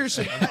you guys.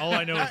 Seriously. All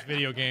I know is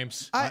video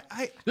games.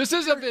 This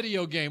is a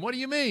video game. What do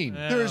you mean?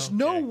 There's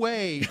no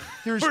way.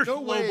 There's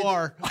no way. Low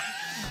bar.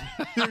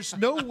 There's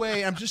no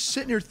way. I'm just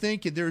sitting here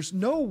thinking there's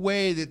no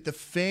way that the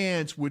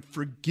fans would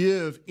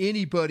forgive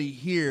anybody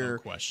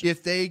here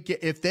if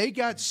they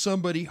got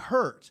somebody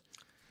hurt.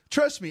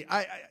 Trust me,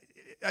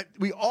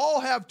 we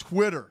all have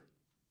Twitter.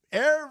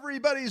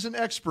 Everybody's an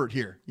expert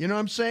here. You know what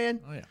I'm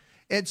saying? Oh, yeah.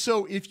 And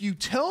so if you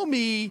tell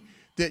me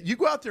that you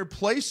go out there and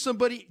play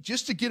somebody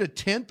just to get a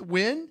 10th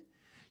win,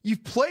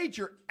 you've played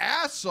your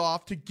ass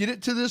off to get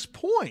it to this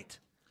point,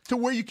 to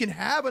where you can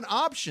have an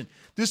option.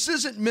 This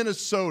isn't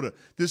Minnesota.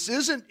 This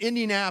isn't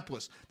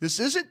Indianapolis. This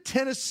isn't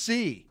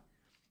Tennessee.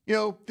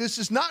 This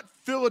is not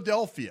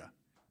Philadelphia.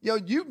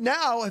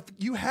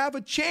 You have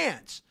a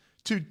chance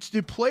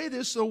to play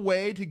this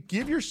away, to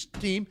give your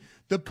team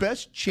the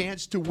best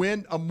chance to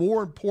win a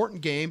more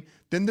important game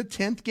than the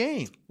 10th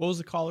game. What was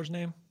the caller's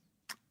name?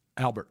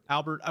 Albert.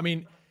 I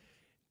mean,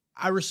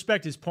 I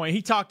respect his point.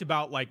 He talked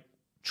about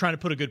trying to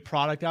put a good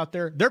product out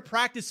there. They're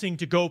practicing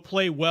to go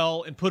play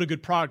well and put a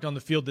good product on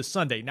the field this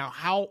Sunday. Now,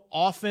 how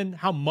often,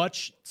 how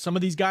much some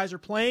of these guys are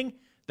playing,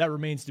 that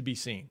remains to be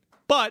seen.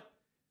 But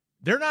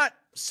they're not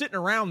sitting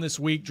around this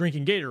week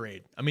drinking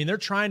Gatorade. I mean, they're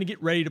trying to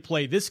get ready to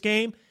play this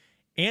game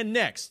and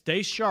next.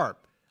 Stay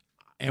sharp.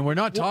 And we're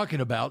not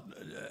talking about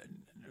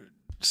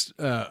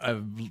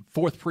a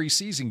fourth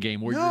preseason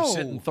game where you're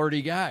sitting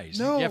 30 guys.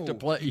 No. You have to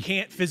play. You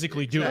can't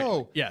physically do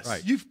it. Yes.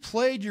 Right. You've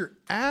played your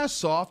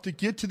ass off to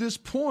get to this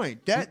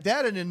point.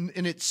 That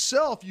in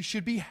itself you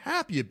should be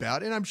happy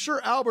about. And I'm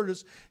sure Albert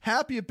is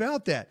happy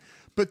about that.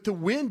 But to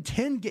win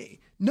 10 games,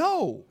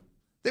 no.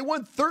 They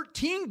won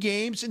 13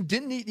 games and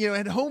didn't,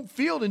 at home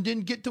field and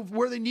didn't get to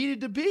where they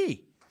needed to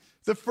be.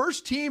 The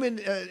first team in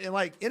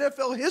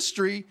NFL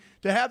history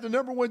to have the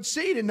number 1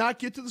 seed and not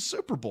get to the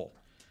Super Bowl.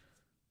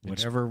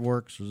 Whatever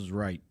works was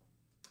right.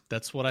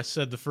 That's what I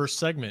said the first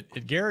segment.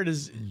 Garrett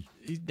he's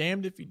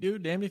damned if you do,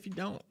 damned if you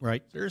don't.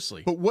 Right.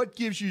 Seriously. But what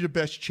gives you the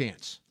best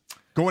chance?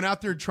 Going out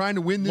there and trying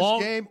to win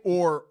this game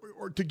or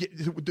to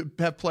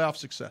have playoff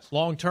success?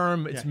 Long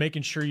term, it's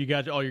making sure you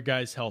got all your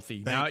guys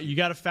healthy. Now, you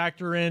got to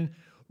factor in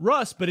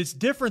rust, but it's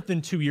different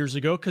than 2 years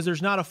ago because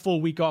there's not a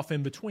full week off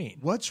in between.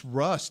 What's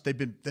rust? They've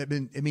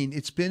been. I mean,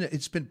 it's been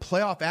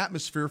playoff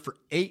atmosphere for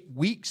 8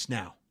 weeks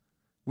now.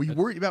 We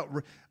worry about.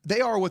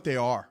 They are what they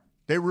are.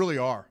 They really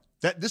are.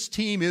 This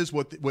team is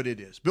what it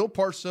is. Bill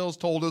Parcells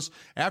told us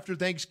after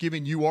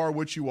Thanksgiving, you are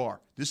what you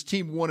are. This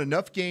team won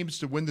enough games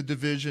to win the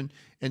division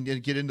and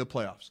get into the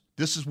playoffs.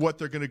 This is what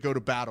they're going to go to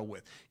battle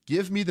with.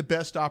 Give me the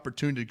best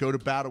opportunity to go to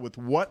battle with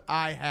what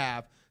I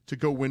have to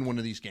go win one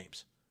of these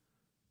games.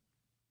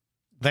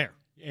 There.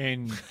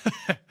 And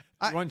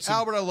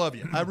Albert, I love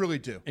you. I really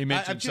do. He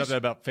mentioned something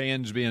about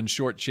fans being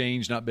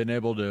shortchanged, not being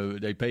able to.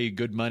 They pay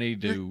good money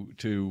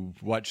to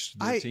watch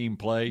the team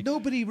play.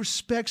 Nobody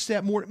respects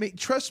that more. I mean,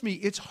 trust me,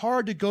 it's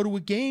hard to go to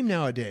a game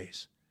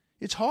nowadays.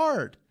 It's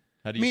hard.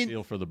 How do you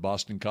feel for the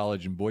Boston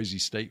College and Boise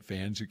State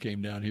fans who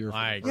came down here for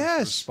the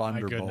yes,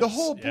 responder bowl? The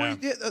whole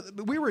point.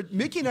 We were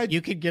Mickey and I.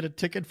 You could get a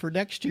ticket for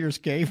next year's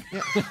game.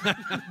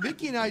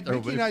 Mickey and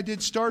I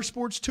did Star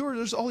Sports Tour.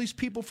 There's all these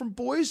people from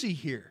Boise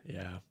here.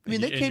 Yeah, I mean,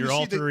 they came you're to see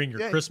altering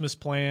your Christmas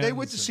plans. They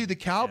went to see the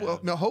Cowboys.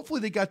 Yeah. Now, hopefully,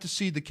 they got to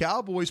see the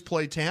Cowboys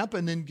play Tampa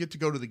and then get to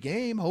go to the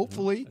game.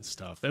 Hopefully, that's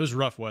tough. It was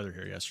rough weather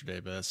here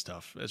yesterday, but that's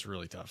tough. That's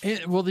really tough.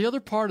 And, well, the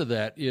other part of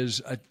that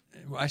is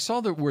I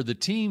saw that where the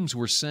teams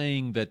were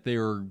saying that they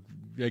were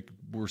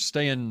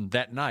staying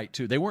that night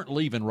too. They weren't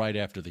leaving right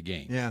after the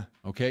game. Yeah.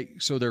 Okay.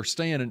 So they're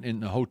staying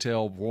in the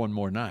hotel one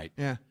more night.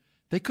 Yeah.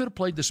 They could have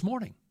played this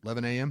morning.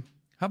 11 a.m.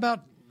 How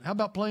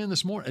about playing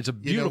this morning? It's a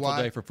beautiful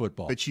day for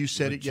football. But you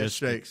said it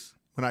yesterday.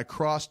 When I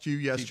crossed you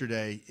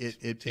yesterday,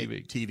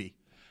 TV.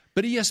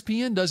 But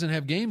ESPN doesn't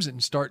have games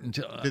that start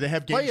until. Do they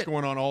have games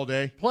going on all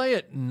day? Play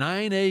at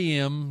 9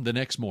 a.m. the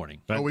next morning.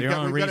 But we've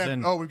got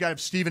to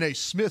have Stephen A.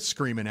 Smith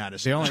screaming at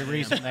us. The only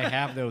reason they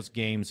have those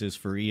games is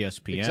for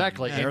ESPN.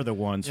 Exactly. They're the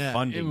ones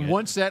funding it.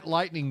 Once that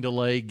lightning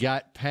delay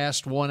got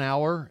past 1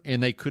 hour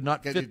and they could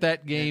not fit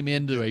that game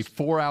into a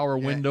 4-hour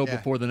window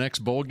before the next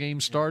bowl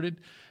game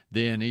started,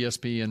 then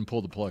ESPN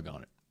pulled the plug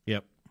on it.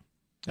 Yep.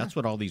 That's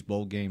what all these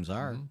bowl games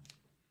are. Mm-hmm.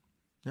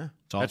 Yeah,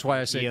 that's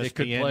why I say ESPN they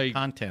could play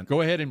content.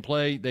 Go ahead and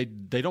play. They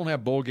don't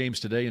have bowl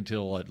games today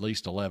until at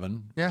least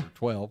 11 or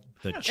 12.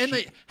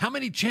 How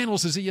many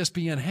channels does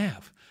ESPN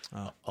have?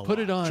 Put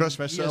it on. Trust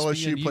me, I saw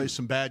LSU play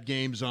some bad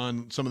games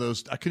on some of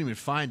those. I couldn't even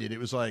find it. It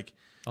was like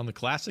on the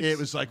classics. It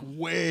was like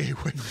way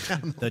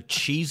down. The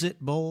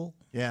Cheez-It Bowl.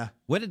 Yeah.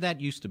 What did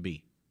that used to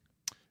be?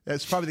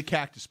 It's probably the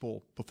Cactus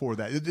Bowl before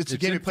that. It's a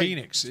game in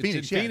Phoenix.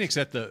 It's in Phoenix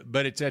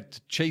but it's at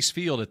Chase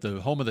Field at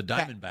the home of the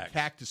Diamondbacks.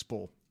 Cactus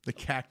Bowl. The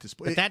Cactus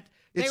Bowl. But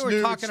they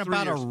were talking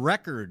about a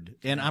record,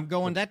 and I'm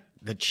going,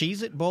 the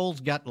Cheez-It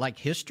Bowl's got,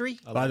 history?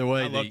 By the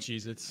way, I love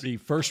Cheez-Its. The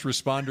First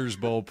Responders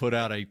Bowl put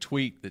out a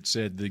tweet that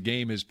said the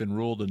game has been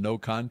ruled a no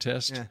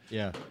contest.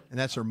 Yeah. And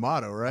that's their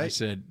motto, right?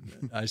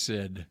 I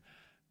said,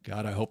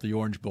 God, I hope the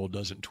Orange Bowl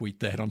doesn't tweet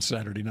that on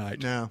Saturday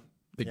night. No.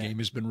 The game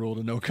has been ruled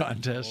a no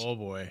contest. Oh,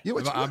 boy.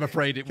 I'm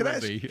afraid it will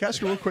be. Can I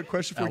ask you a real quick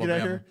question before we get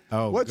out of here?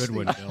 Oh, good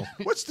one, Bill.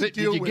 What's the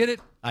deal Did you get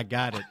it? I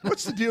got it.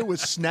 What's the deal with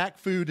snack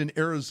food in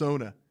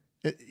Arizona?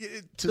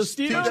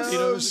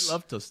 Tostitos.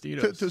 Love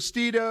Tostitos.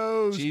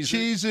 Tostitos,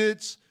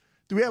 Cheez-Its.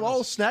 Do we have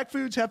all snack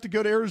foods have to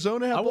go to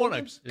Arizona? I want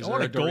a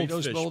Doritos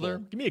goldfish bowl bowl there?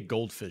 Give me a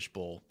goldfish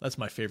bowl. That's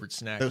my favorite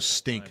snack. Those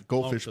stink.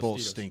 Goldfish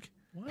bowls stink.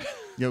 What?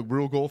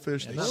 Real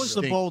goldfish. What was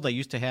the bowl they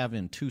used to have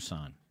in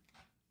Tucson?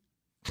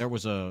 There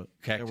was a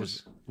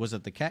cactus. Was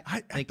it the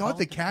cactus? I thought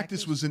the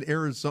cactus was in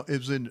Arizona. It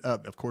was in.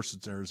 Of course,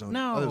 it's Arizona.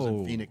 No, it was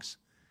in Phoenix.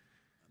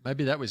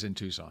 Maybe that was in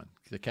Tucson.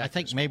 I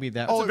think maybe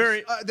that. Oh,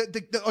 very.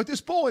 This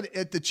bowl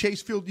at the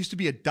Chase Field used to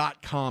be a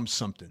 .com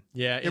something.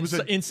 Yeah, it was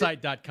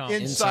Inside.com.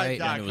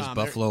 Inside.com. And it was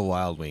Buffalo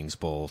Wild Wings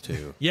Bowl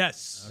too.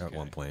 Yes, at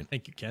one point.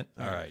 Thank you, Kent.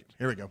 All right,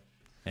 here we go.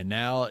 And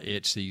now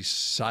it's the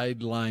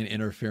Sideline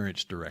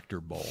Interference Director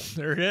Bowl.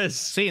 There it is.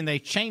 See, and they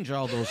change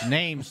all those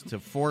names to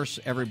force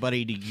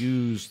everybody to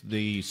use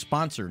the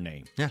sponsor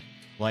name. Yeah.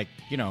 Like,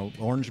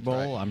 Orange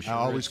Bowl, I'm sure. I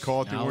always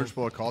call it the Orange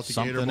Bowl. I call it the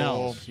Gator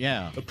Bowl. Else.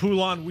 Yeah. The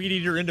Poulon Weed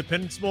Eater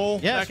Independence Bowl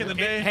back in the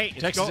day. Hey,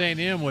 Texas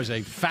A&M was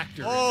a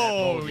factor.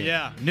 Oh,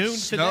 yeah. Noon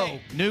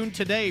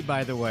today,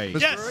 by the way.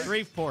 Yes.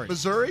 Shreveport.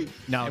 Missouri?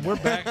 No. And we're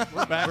back.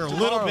 We're a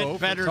little bit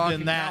better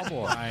than that,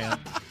 Cowboys. Brian.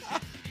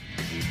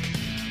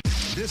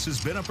 This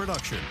has been a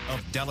production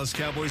of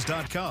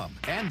DallasCowboys.com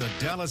and the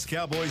Dallas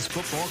Cowboys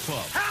Football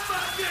Club.